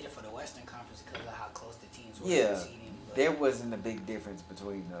 only did it for the Western Conference because of how close the teams were. Yeah, to the seeding, but there wasn't a big difference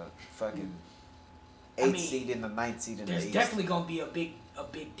between the fucking I 8th mean, seed and the 9th seed in the there's East. definitely gonna be a big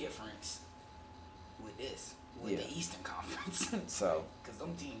difference with this with Yeah. the Eastern Conference. So because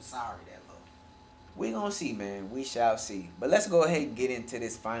them teams sorry that low. we gonna see, man. We shall see. But let's go ahead and get into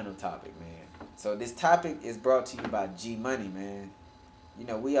this final topic, man. So this topic is brought to you by G Money, man. You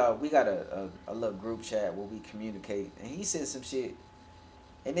know, we got a little group chat where we communicate, and he said some shit.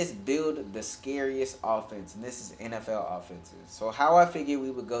 And this build the scariest offense, and this is NFL offenses. So how I figured we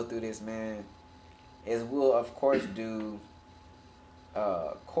would go through this, man, is we'll of course do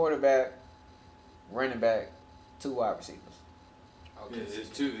quarterback, running back, 2 wide receivers. Yeah, it's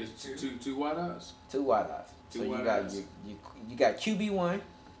two wide eyes. 2 wide eyes. Two So you wide got eyes. you got QB1,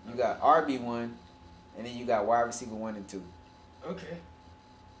 you got RB1, and then you got wide receiver 1 and 2. Okay.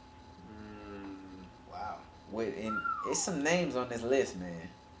 Wow. And it's some names on this list, man.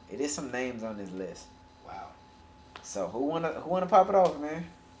 It is some names on this list. Wow. So who wanna pop it off, man?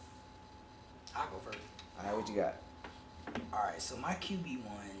 I'll go first. All right, what you got? All right, so my QB1,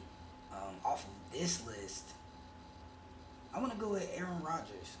 off of this list, I'm gonna go with Aaron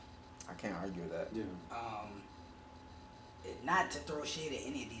Rodgers. I can't argue with that. Yeah. Not to throw shade at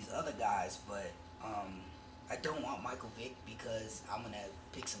any of these other guys, but I don't want Michael Vick because I'm gonna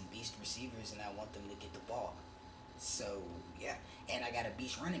pick some beast receivers and I want them to get the ball. So yeah, and I got a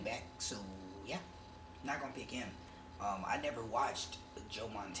beast running back, so yeah, not gonna pick him. I never watched Joe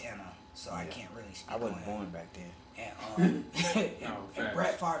Montana, so I Yeah. can't really speak I wasn't on born him. back then. And facts, and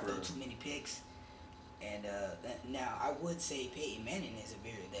Brett Favre for threw real. too many picks. And now I would say Peyton Manning is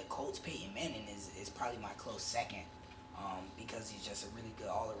the Colts Peyton Manning is probably my close second, because he's just a really good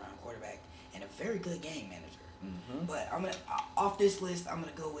all around quarterback and a very good game manager. Mm-hmm. But I'm gonna off this list, I'm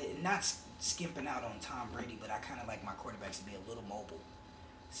gonna go with not skimping out on Tom Brady, but I kind of like my quarterbacks to be a little mobile.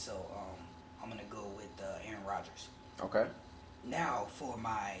 So I'm gonna go with Aaron Rodgers. Okay. Now for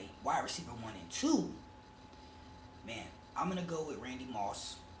my wide receiver 1 and 2, man, I'm gonna go with Randy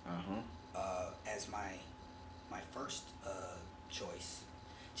Moss as my first choice,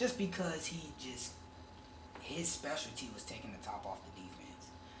 just because his specialty was taking the top off the defense.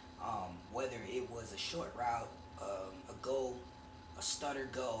 Whether it was a short route, a go, a stutter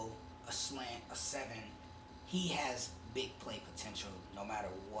go, a slant, a 7, he has big play potential no matter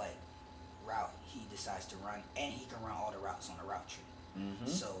what route he decides to run, and he can run all the routes on the route tree. Mm-hmm.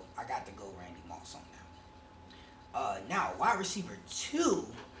 So I got to go Randy Moss on that. Now wide receiver 2,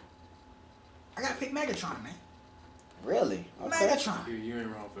 I gotta pick Megatron, man. Really? Okay. Megatron. You ain't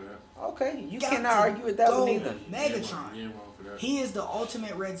wrong for that. Okay. You Got cannot to argue with that go one either. Megatron. You ain't wrong for that. He is the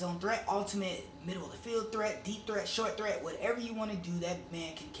ultimate red zone threat, ultimate middle of the field threat, deep threat, short threat, whatever you want to do, that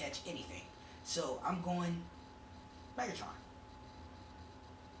man can catch anything. So I'm going Megatron.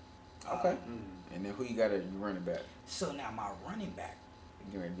 Okay. And then who you got at your running back? So now my running back.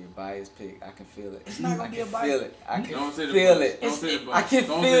 You're going to be a biased pick. I can feel it. It's not gonna I be can a bias. feel it. I can Don't say the feel bus. it. Don't say the bus. I can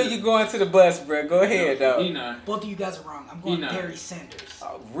Don't feel say you the- going to the bus, bro. Go ahead, He dog. not. Both of you guys are wrong. I'm going not. Barry Sanders.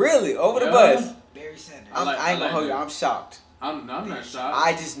 Really? Over the Yeah. bus? Barry Sanders. I like- I ain't I gonna hold you. that. I'm shocked. I'm not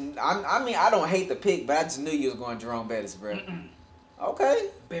shocked. I mean, I don't hate the pick, but I just knew you was going Jerome Bettis, bro. Okay.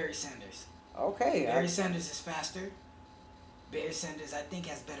 Barry Sanders. Okay. Barry Sanders is faster. Barry Sanders, I think,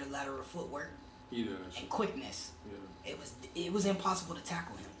 has better lateral footwork He does. and quickness. Yeah. It was impossible to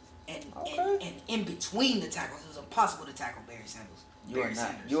tackle him. Okay. And in between the tackles, it was impossible to tackle Barry Sanders. Barry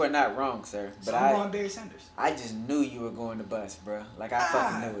Sanders. You are not wrong, sir. So But I'm going Barry Sanders. I just knew you were going to bus, bro. Like, I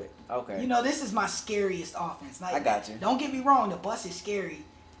fucking knew it. Okay. You know, this is my scariest offense. Like, I got you. Don't get me wrong, the bus is scary.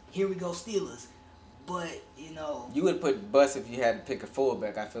 Here we go, Steelers. But, you know, You would put bus if you had to pick a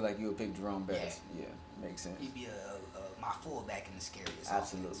fullback. I feel like you would pick Jerome Bettis. Yeah, makes sense. he'd be my fullback in the scariest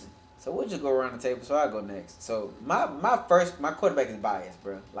Absolutely. offense. So we'll just go around the table. So I'll go next. So my quarterback is biased,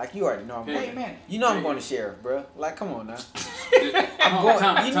 bro. Like you already know I'm Hey, going. man. You know I'm going to Sheriff, bro. Like come on now. I'm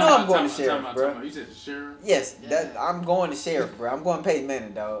going- you know I'm going to Sheriff, bro. You said the Sheriff? Yes, Yeah. that I'm going to Sheriff, bro. I'm going Peyton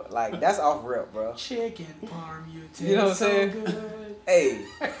Manning, dog. Like that's off rip, bro. Chicken parm, you You know what I'm saying? Good. Hey,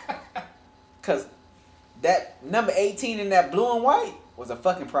 cause that number 18 in that blue and white was a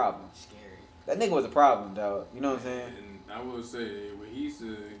fucking problem. Scary. That nigga was a problem, dog. You know what I'm saying? And I will say, when he used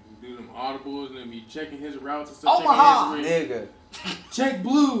to do them audibles and then be checking his routes and stuff. Omaha! checking his Nigga. check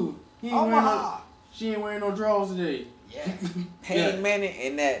blue. He ain't wearing no, Omaha. she ain't wearing no drawers today. Yeah. Peyton Yeah. Manning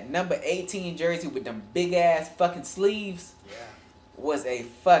in that number 18 jersey with them big ass fucking sleeves Yeah. was a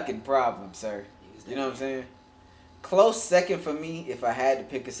fucking problem, sir. He was You know what I'm that saying? Close second for me, if I had to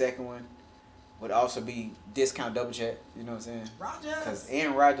pick a second one, would also be discount double check. You know what I'm saying? Rodgers. Because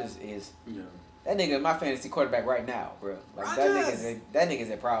Aaron Rodgers is Yeah. that nigga is my fantasy quarterback right now, bro. Like that Rodgers. nigga's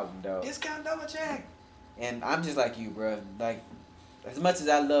a problem, dog. Discount double check. And I'm just like you, bro. Like as much as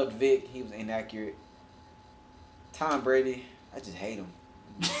I loved Vic, he was inaccurate. Tom Brady, I just hate him.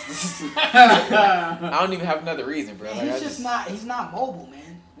 I don't even have another reason, bro. Man, Like, he's he's not mobile,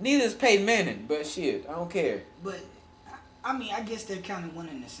 man. Neither is Peyton Manning, but shit, I don't care. But I mean, I guess they're kind of one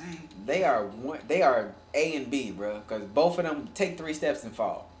and the same. They are A and B, bro. Because both of them take 3 steps and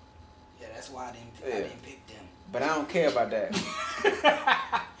fall. Yeah, that's why I Yeah. didn't pick them. But I don't care about that.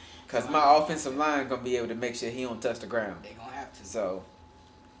 Because my offensive line going to be able to make sure he don't touch the ground. They gonna have to. So,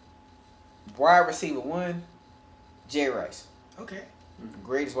 wide receiver 1, Jay Rice. Okay.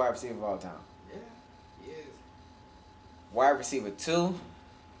 Greatest wide receiver of all time. Yeah. He is. Wide receiver 2,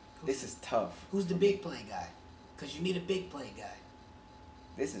 this is tough. Who's the big play guy? Because you need a big play guy.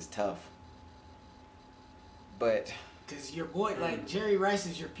 This is tough. But, Because your boy, like Jerry Rice,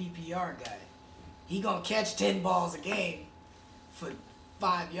 is your PPR guy. He gonna catch 10 balls a game for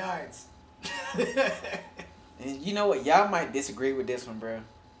 5 yards. and you know what? Y'all might disagree with this one, bro.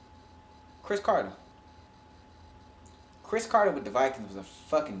 Chris Carter. Chris Carter with the Vikings was a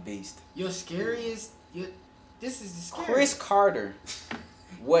fucking beast. Your scariest. This is the scariest. Chris Carter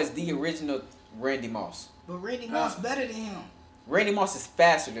was the original Randy Moss. But Randy Moss better than him. Randy Moss is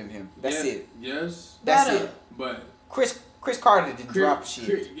faster than him. That's Yeah, it. Yes. That's Better. it. But Chris Carter didn't drop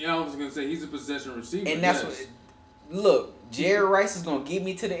shit. Yeah, I was gonna say he's a possession receiver. And that's yes. what. Look, Jerry Rice is gonna get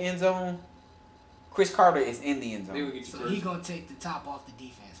me to the end zone. Chris Carter is in the end They gonna zone. get you So first. he gonna take the top off the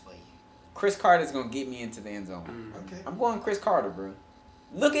defense for you. Chris Carter is gonna get me into the end zone. Mm. Okay. I'm going Chris Carter, bro.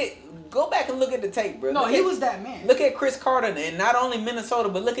 Go back and look at the tape, bro. No, Look he at- was that man. Look at Chris Carter, and not only Minnesota,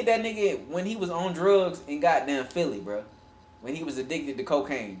 but look at that nigga when he was on drugs in goddamn Philly, bro. When he was addicted to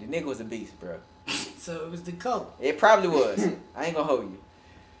cocaine, the nigga was a beast, bro. So it was the coke. It probably was. I ain't gonna hold you.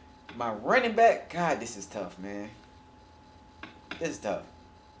 My running back, God, this is tough, man. This is tough.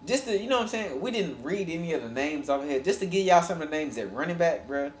 Just to, you know what I'm saying? We didn't read any of the names over here. Just to give y'all some of the names at running back,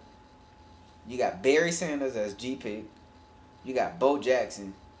 bro. You got Barry Sanders as G pick. You got Bo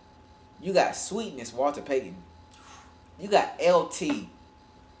Jackson. You got Sweetness, Walter Payton. You got LT,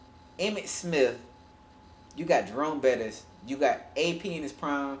 Emmitt Smith. You got Jerome Bettis. You got AP in his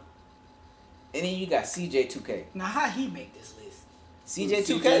prime. And then you got CJ2K. Now how he make this list?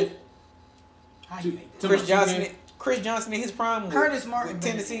 CJ2K? How he make this? Two- Chris CJ? Johnson. Chris Johnson in his prime. with- Curtis Martin with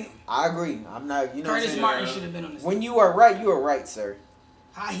better Tennessee. than him. I agree. I'm not. You know what I'm Curtis saying? Martin should have been on this. When you are right, you are right, sir.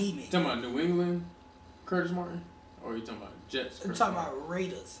 How he make? Talking about New England, Curtis Martin, or are you talking about Jets? I'm Curtis talking Martin? about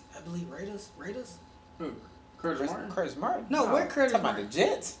Raiders. I believe Raiders. Who? Curtis Martin? Curtis Martin. No, where Curtis talking Martin? about the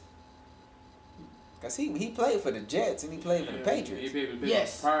Jets. Cause he played for the Jets and he played for the He Patriots. played for the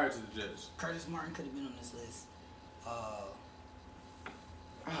Yes. Patriots prior to the Jets. Curtis Martin could have been on this list.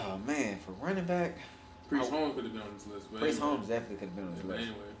 Oh man, for running back, Priest Holmes could have been on this list. But Chris anyway. Holmes definitely could have been on this But list.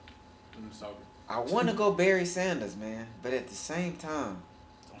 anyway, I'm just talking. I want to go Barry Sanders, man, but at the same time,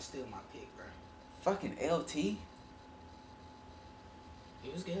 Don't steal my pick, bro. fucking LT. He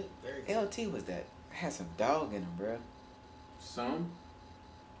was good. Very good. LT was that had some dog in him, bro. Some.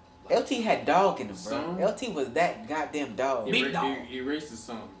 LT had dog in him, bro. Some? LT was that goddamn dog. Big dog. He racist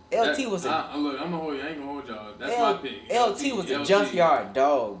some. LT was a look, I'm gonna hold you. I ain't gonna hold y'all. That's my pick. LT was a junkyard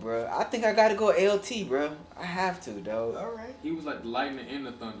dog, bro. I think I gotta go LT, bro. I have to, dog. All right. He was like the lightning and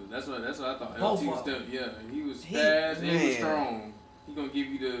the thunder. That's what I thought. Both LT was of them. still, yeah. He was He- fast and he was man. strong. He gonna give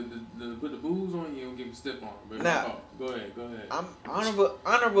you the put the booze on you. He gonna give you stiff on. But Nah. go ahead. I'm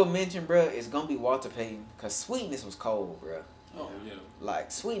honorable mention, bro. Is gonna be Walter Payton, cause Sweetness was cold, bro. Oh yeah.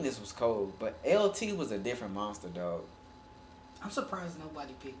 Like Sweetness was cold, but LT was a different monster, dog. I'm surprised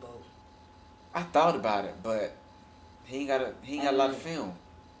nobody picked Bo. I thought about it, but he ain't got a lot of film.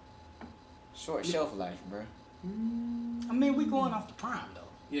 Short shelf life, bro. I mean, we going off the prime though.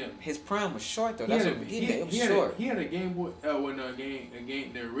 Yeah. His prime was short though. That's what I'm getting at. It was he short. He had a Game Boy. The original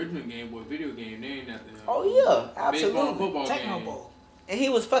Game Boy video game. They ain't that. Oh yeah, Baseball and absolutely. football Techno game. Bowl. And he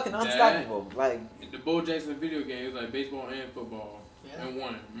was fucking unstoppable. Like The Bo Jackson video game was like baseball and football. Yeah. And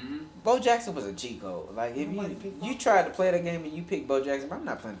one. Mm-hmm. Bo Jackson was a G code. Like if Nobody picked you Bo. tried to play that game and you picked Bo Jackson, but I'm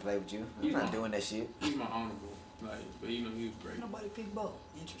not playing to play with you. I'm He's not not. doing that shit. He's my honorable. Like, but you know he was great. Nobody picked Bo.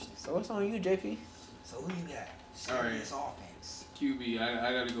 Interesting. So what's on you, JP? So who you got? All right. This offense. QB.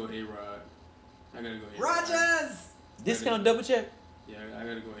 I gotta go A-Rod. I gotta go A-Rod. Rogers. Discount double check. Yeah, I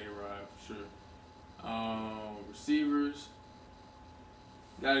gotta go A-Rod for sure. Receivers.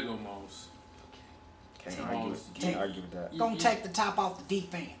 Gotta go Moss. Can't Take- argue. take- Can't argue with that. Don't take the top off the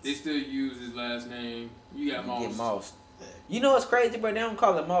defense. They still use his last name. You got You Moss. get Moss. You know what's crazy, bro? They don't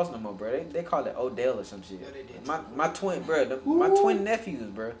call it Moss no more, bro. They call it Odell or some shit. Yeah, they did. My twin, bro. My twin nephews,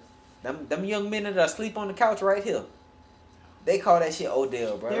 bro. Them young men that are asleep on the couch right here. They call that shit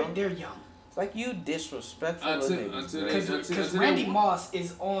Odell, bro. They're young. It's like you disrespectful Until- little niggas, until bro. they- Because Randy Moss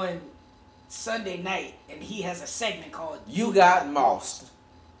is on Sunday night and he has a segment called You got mossed.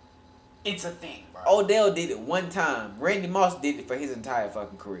 It's a Thing, bro. Odell did it one time. Randy Moss did it for his entire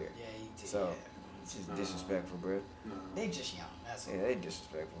fucking career. Yeah, he did. So yeah. it's just disrespectful, bro. No. They just young. That's all. Yeah, they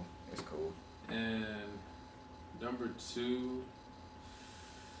disrespectful. It's cool. And number 2.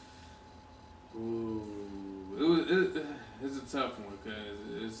 Ooh, it's a tough one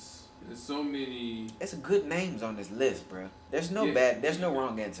because it's so many. It's good names on this list, bro. There's no Yeah. there's no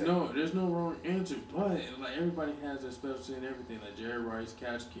wrong answer. No, there's no wrong answer, but like everybody has their specialty and everything. Like Jerry Rice,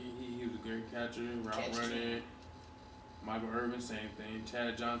 catch key, he was a great catcher, route Catch running. Michael Irvin, same thing.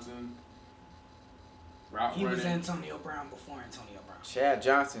 Chad Johnson, route He running. was Antonio Brown before Antonio Brown. Chad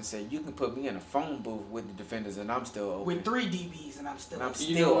Johnson said you can put me in a phone booth with the defenders and I'm still open. With 3 DBs and I'm still and I'm open.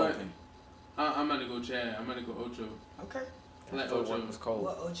 You still know what? open. I'm gonna go Chad. I'm gonna go Ocho. Okay. I like Footwork Ocho. was cold.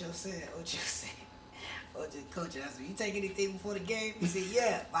 What Ocho said. Coach asked me, you take anything before the game? He said,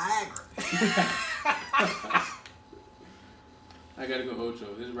 yeah, Viagra. I gotta go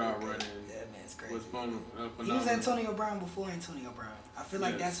Ocho. His route running That man's crazy. was phenomenal. He was Antonio Brown before Antonio Brown. I feel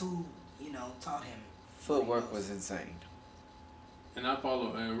like Yes. that's who, taught him. Footwork was insane. And I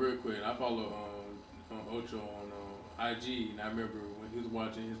follow, real quick, I follow Ocho on IG, and I remember when he was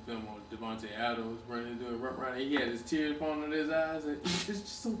watching his film on Devontae Adams running through a run, he had his tears falling on his eyes, and it's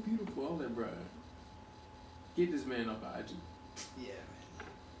just so beautiful. I was like, bro, get this man off of IG. Yeah, man.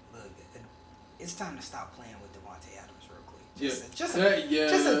 Look, it's time to stop playing with Devontae Adams real quick. Yeah. Just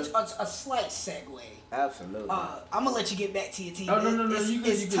a slight segue. Absolutely. I'm gonna let you get back to your team. Oh, no, It's, you good,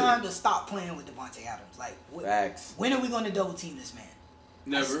 it's you good. time to stop playing with Devontae Adams. Like, Facts. when are we gonna double team this man?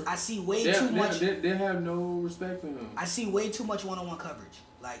 Never. I see way too much. They have no respect for him. I see way too much one-on-one coverage.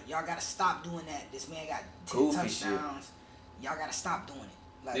 Like, y'all gotta stop doing that. This man got 10 Goofy touchdowns. Y'all gotta stop doing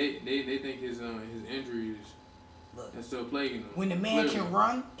it. Like, They think his injuries look, are still plaguing him. when the man can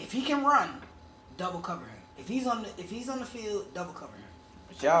run, if he can run, double cover him. If he's on the field, double cover him.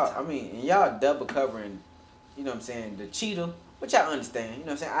 But y'all double covering, you know what I'm saying, the cheetah, which I understand, you know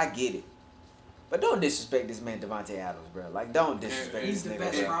what I'm saying, I get it. But don't disrespect this man Devontae Adams, bro. Like, don't disrespect He's this the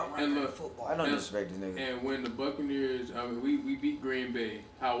nigga, best bro. route runner And in look, football. I don't And- disrespect this nigga. And when the Buccaneers, we beat Green Bay.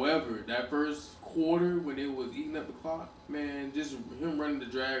 However, that first quarter when it was eating up the clock, man, just him running the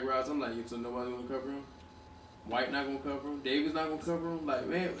drag routes, I'm like, so nobody's gonna cover him. White not gonna cover him. Davis not gonna cover him. Like,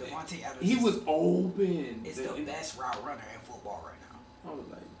 man, Devontae Adams he was open. is the best route runner in football right now. I was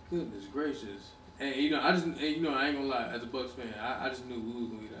like, goodness gracious. And I ain't gonna lie. As a Bucks fan, I just knew we was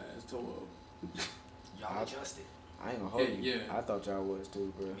gonna get our ass tore up. Y'all adjusted. I ain't gonna hold you. Yeah. I thought y'all was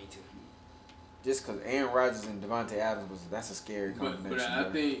too, bro. Me too. Just because Aaron Rodgers and Devontae Adams that's a scary combination. But I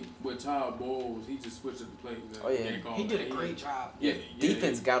think with Todd Bowles, he just switched up the play. Oh, yeah. He did a great job. Yeah,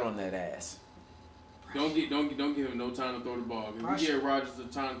 defense got on that ass. Don't give him no time to throw the ball. If we give Rodgers the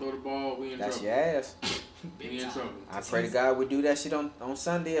time to throw the ball, we in That's trouble. your ass. We in trouble. I pray to God we do that shit on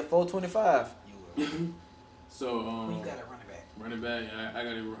Sunday at 4:25. You will. So Who you got at running back? running back, I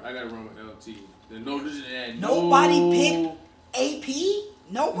gotta run with LT. Nobody picked AP.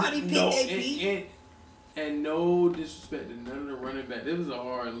 Nobody picked AP. And no disrespect to none of the running back. It was a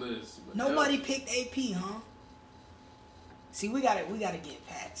hard list. But Nobody picked AP, huh? See, we gotta get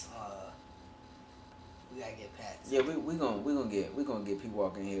Pats. We gotta get Pats. Yeah, we gonna get P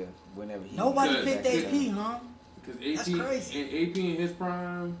Walk in here whenever he. Nobody Good. picked AP, huh? Because That's crazy. AP in his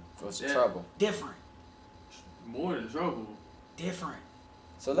prime was trouble. Different. more than trouble. Different.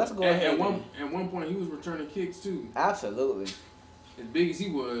 So let's go ahead. At one point, he was returning kicks too. Absolutely. As big as he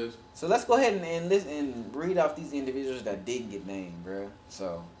was. So let's go ahead and listen and read off these individuals that didn't get named, bro.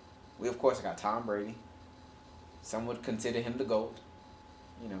 So we of course got Tom Brady. Some would consider him the GOAT.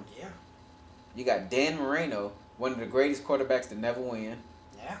 You know. Yeah. You got Dan Marino, one of the greatest quarterbacks to never win.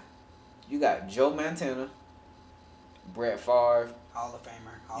 Yeah. You got Joe Montana, Brett Favre. Hall of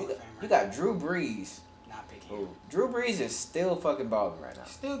Famer. You got Drew Brees. Not picking him. Drew Brees is still fucking balling right now.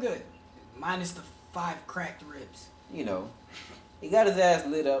 Still good. Minus the 5 cracked ribs. You know, he got his ass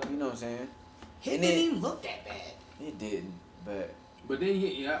lit up. You know what I'm saying? He And didn't then- even look that bad. He didn't, but But then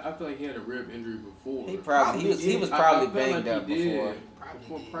I feel like he had a rib injury before. he was I probably felt banged like up he did before.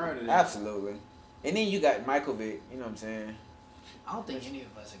 Probably did. prior to that. Absolutely. And then you got Michael Vick. You know what I'm saying? I don't think any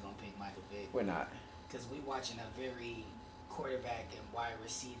of us are going to pick Michael Vick. We're not. Because we watching a very quarterback and wide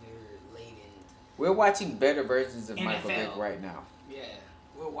receiver laden. We're watching better versions of NFL. Michael Vick right now. Yeah.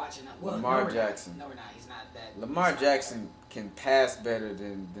 We're watching a, well, Lamar no, we're Jackson. Not. No, we're not. He's not that. Lamar he's not Jackson can pass better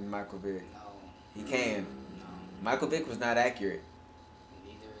than Michael Vick. that. No. He can. No. Michael Vick was not accurate.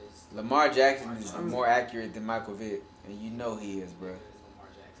 Neither is. Lamar Jackson is Jackson. more accurate than Michael Vick, and you know he is, bro. Neither is Lamar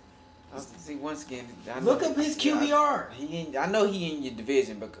Jackson. See, once again, I know- Look up his QBR. I know he in your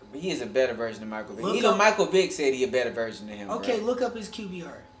division, but he is a better version of Michael Vick. Look Even up- Michael Vick said he a better version of him. Okay, bro. look up his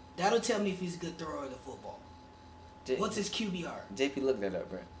QBR. That'll tell me if he's a good thrower of the football. What's his QBR? JP, look that up,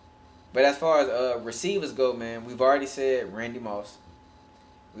 bro. But as far as receivers go, man, we've already said Randy Moss.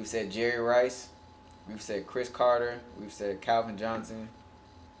 We've said Jerry Rice. We've said Chris Carter. We've said Calvin Johnson.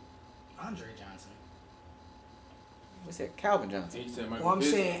 Andre Johnson. We said Calvin Johnson. He said Michael Well, I'm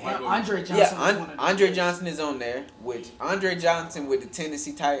Vick- saying Michael- Andre Johnson. Yeah, is one of the Andre best. Johnson is on there. Which Andre Johnson with the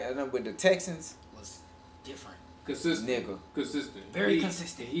Tennessee with the Texans, Was different. Consistent. nigga, Consistent. Very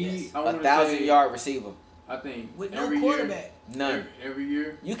consistent, yes. I a wanna 1,000-yard receiver. I think With no every quarterback. None. Year, every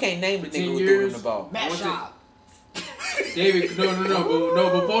year. You can't name the For nigga 10 who threw him years, the ball. Matt What's it? Schaub. David,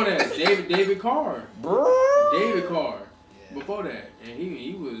 no, before that, David Carr, Bruh. David Carr, Yeah. before that, and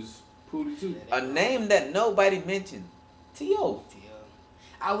he was Pooty too. Yeah, A name that nobody mentioned. T.O. T.O.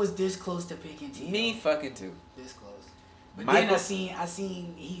 I was this close to picking T.O. Me fucking too. This close. But Michael- then I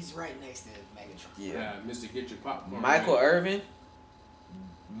seen he's right next to Megatron. Yeah. Mr. Get Your Popcorn. Michael Man. Irvin.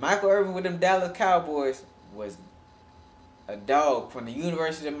 Michael Irvin with them Dallas Cowboys was a dog from the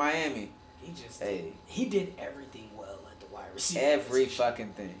University of Miami. He just Hey. he did everything well at the wide receiver. Every position.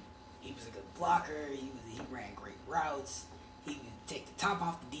 fucking thing. He was a good blocker. He ran great routes. He would take the top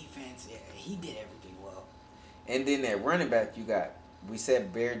off the defense. Yeah, he did everything well. And then at running back, you got, we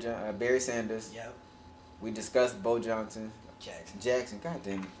said Barry Sanders. Yep. We discussed Bo Johnson. Jackson. God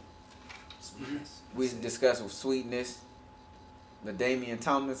damn it. Sweetness. We That's it. discussed with Sweetness. LaDainian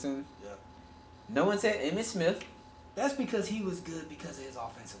Tomlinson. Yep. No one said Emmitt Smith. That's because he was good because of his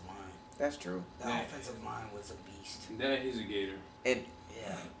offensive line. That's true. The Yeah. offensive line was a beast. That he's a Gator. And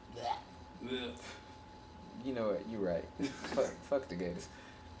Yeah. Blech. Ugh. you know what? You're right. fuck the Gators.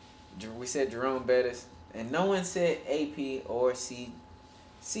 We said Jerome Bettis. And no one said AP or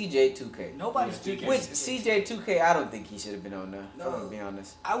CJ2K. Nobody's Yeah, speaking. Which CJ2K, I don't think he should have been on there. If I'm No. gonna be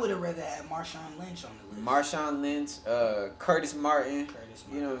honest. I would have rather had Marshawn Lynch on the list. Marshawn Lynch, Curtis Martin. Curtis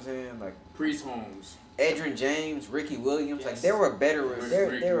You know what I'm saying? Like Priest Holmes. Edrin James, Ricky Williams. Like Yes. there were better. Ricky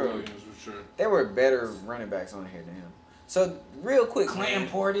There were Williams for sure. there were better running backs on here than him. So real quick, Clinton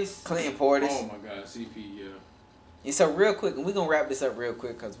man. Portis. Clinton Portis. Oh my God, CP, yeah. And so real quick, and we're gonna wrap this up real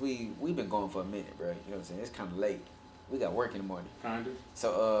quick because we've been going for a minute, bro. You know what I'm saying? It's kind of late. We got work in the morning. Kinda.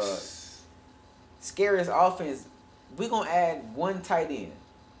 So scariest offense. We gonna add one tight end.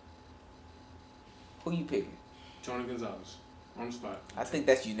 Who you picking? Tony Gonzalez. On the spot. I think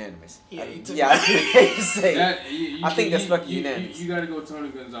that's unanimous. Yeah, I hate to say. That, I think that's fucking unanimous. You gotta go Tony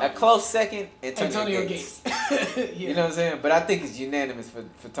Gonzalez. A close second, Antonio Gates. Yeah. You know what I'm saying? But I think it's unanimous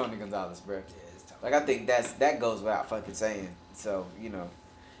for Tony Gonzalez, bro. Yeah, it's tough. Like I think that goes without fucking saying. So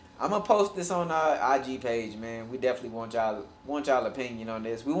I'm gonna post this on our IG page, man. We definitely want y'all opinion on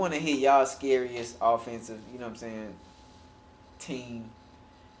this. We want to hear y'all scariest offensive, you know what I'm saying, team.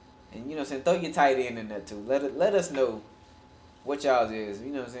 And you know what I'm saying, throw your tight end in there too. Let us know what y'all's is. You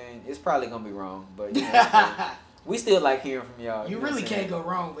know what I'm saying? It's probably gonna be wrong, but we still like hearing from y'all. You know really what I'm saying? can't go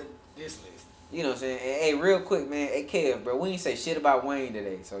wrong with this list. You know what I'm saying? Hey, real quick, man. Hey, Kev, bro, we ain't say shit about Wayne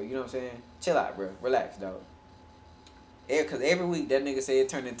today. So, you know what I'm saying? Chill out, bro. Relax, dog. Because every week that nigga say it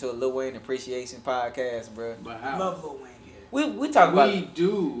turned into a Lil Wayne appreciation podcast, bro. But how? Love Lil Wayne. We talk about... We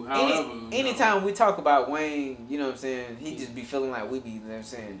do, however... Anytime we talk about Wayne, you know what I'm saying? He just be feeling like we be, you know what I'm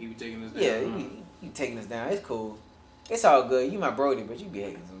saying? He be taking us down. Yeah, he taking us down. It's cool. It's all good. You my brody, but you be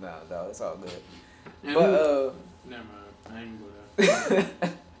hating sometimes, dog. It's all good. And But, never mind. I ain't gonna go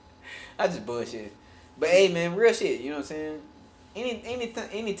there. I just bullshit. But hey, man, real shit. You know what I'm saying?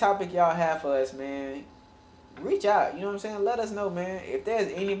 Any topic y'all have for us, man, reach out. You know what I'm saying? Let us know, man. If there's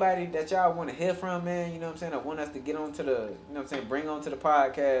anybody that y'all want to hear from, man, you know what I'm saying, or want us to get onto the, you know what I'm saying, bring onto the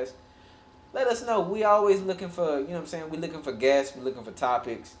podcast, let us know. We always looking for, you know what I'm saying, we looking for guests, we looking for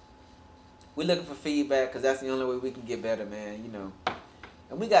topics, we looking for feedback, because that's the only way we can get better, man, you know.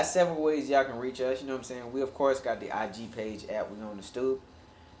 And we got several ways y'all can reach us, you know what I'm saying? We, of course, got the IG page at We On The Stoop.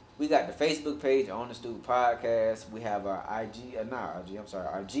 We got the Facebook page, On The Stoop Podcast. We have our our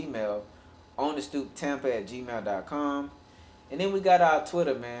Gmail, onthestooptampa@gmail.com. And then we got our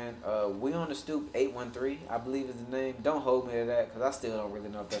Twitter, man. We On The Stoop 813, I believe is the name. Don't hold me to that, because I still don't really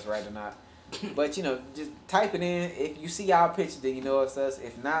know if that's right or not. But, you know, just type it in. If you see our picture, then you know it's us.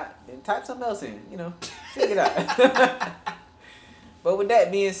 If not, then type something else in, you know. Figure it out. But with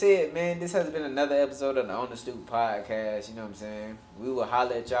that being said, man, this has been another episode of the On The Stoop Podcast. You know what I'm saying? We will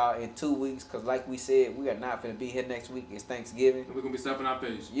holler at y'all in 2 weeks, because like we said, we are not finna be here next week. It's Thanksgiving. We're gonna be stuffing our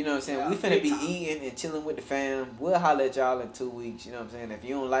page. You know what I'm saying? Yeah, We finna be big time. eating and chilling with the fam. We'll holler at y'all in 2 weeks. You know what I'm saying? If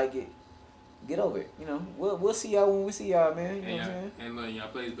you don't like it, get over it. You know, we'll see y'all when we see y'all, man. You know what I'm saying? And look, y'all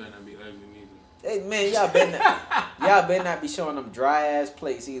plays better not be ugly neither. Hey, man, y'all better not be showing them dry ass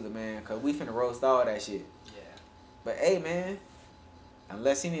plates either, man, because we finna roast all that shit. Yeah. But hey, man,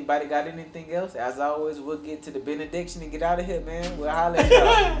 unless anybody got anything else, as always, we'll get to the benediction and get out of here, man. We'll holler at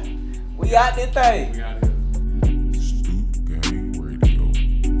y'all. We out this thing. We got it.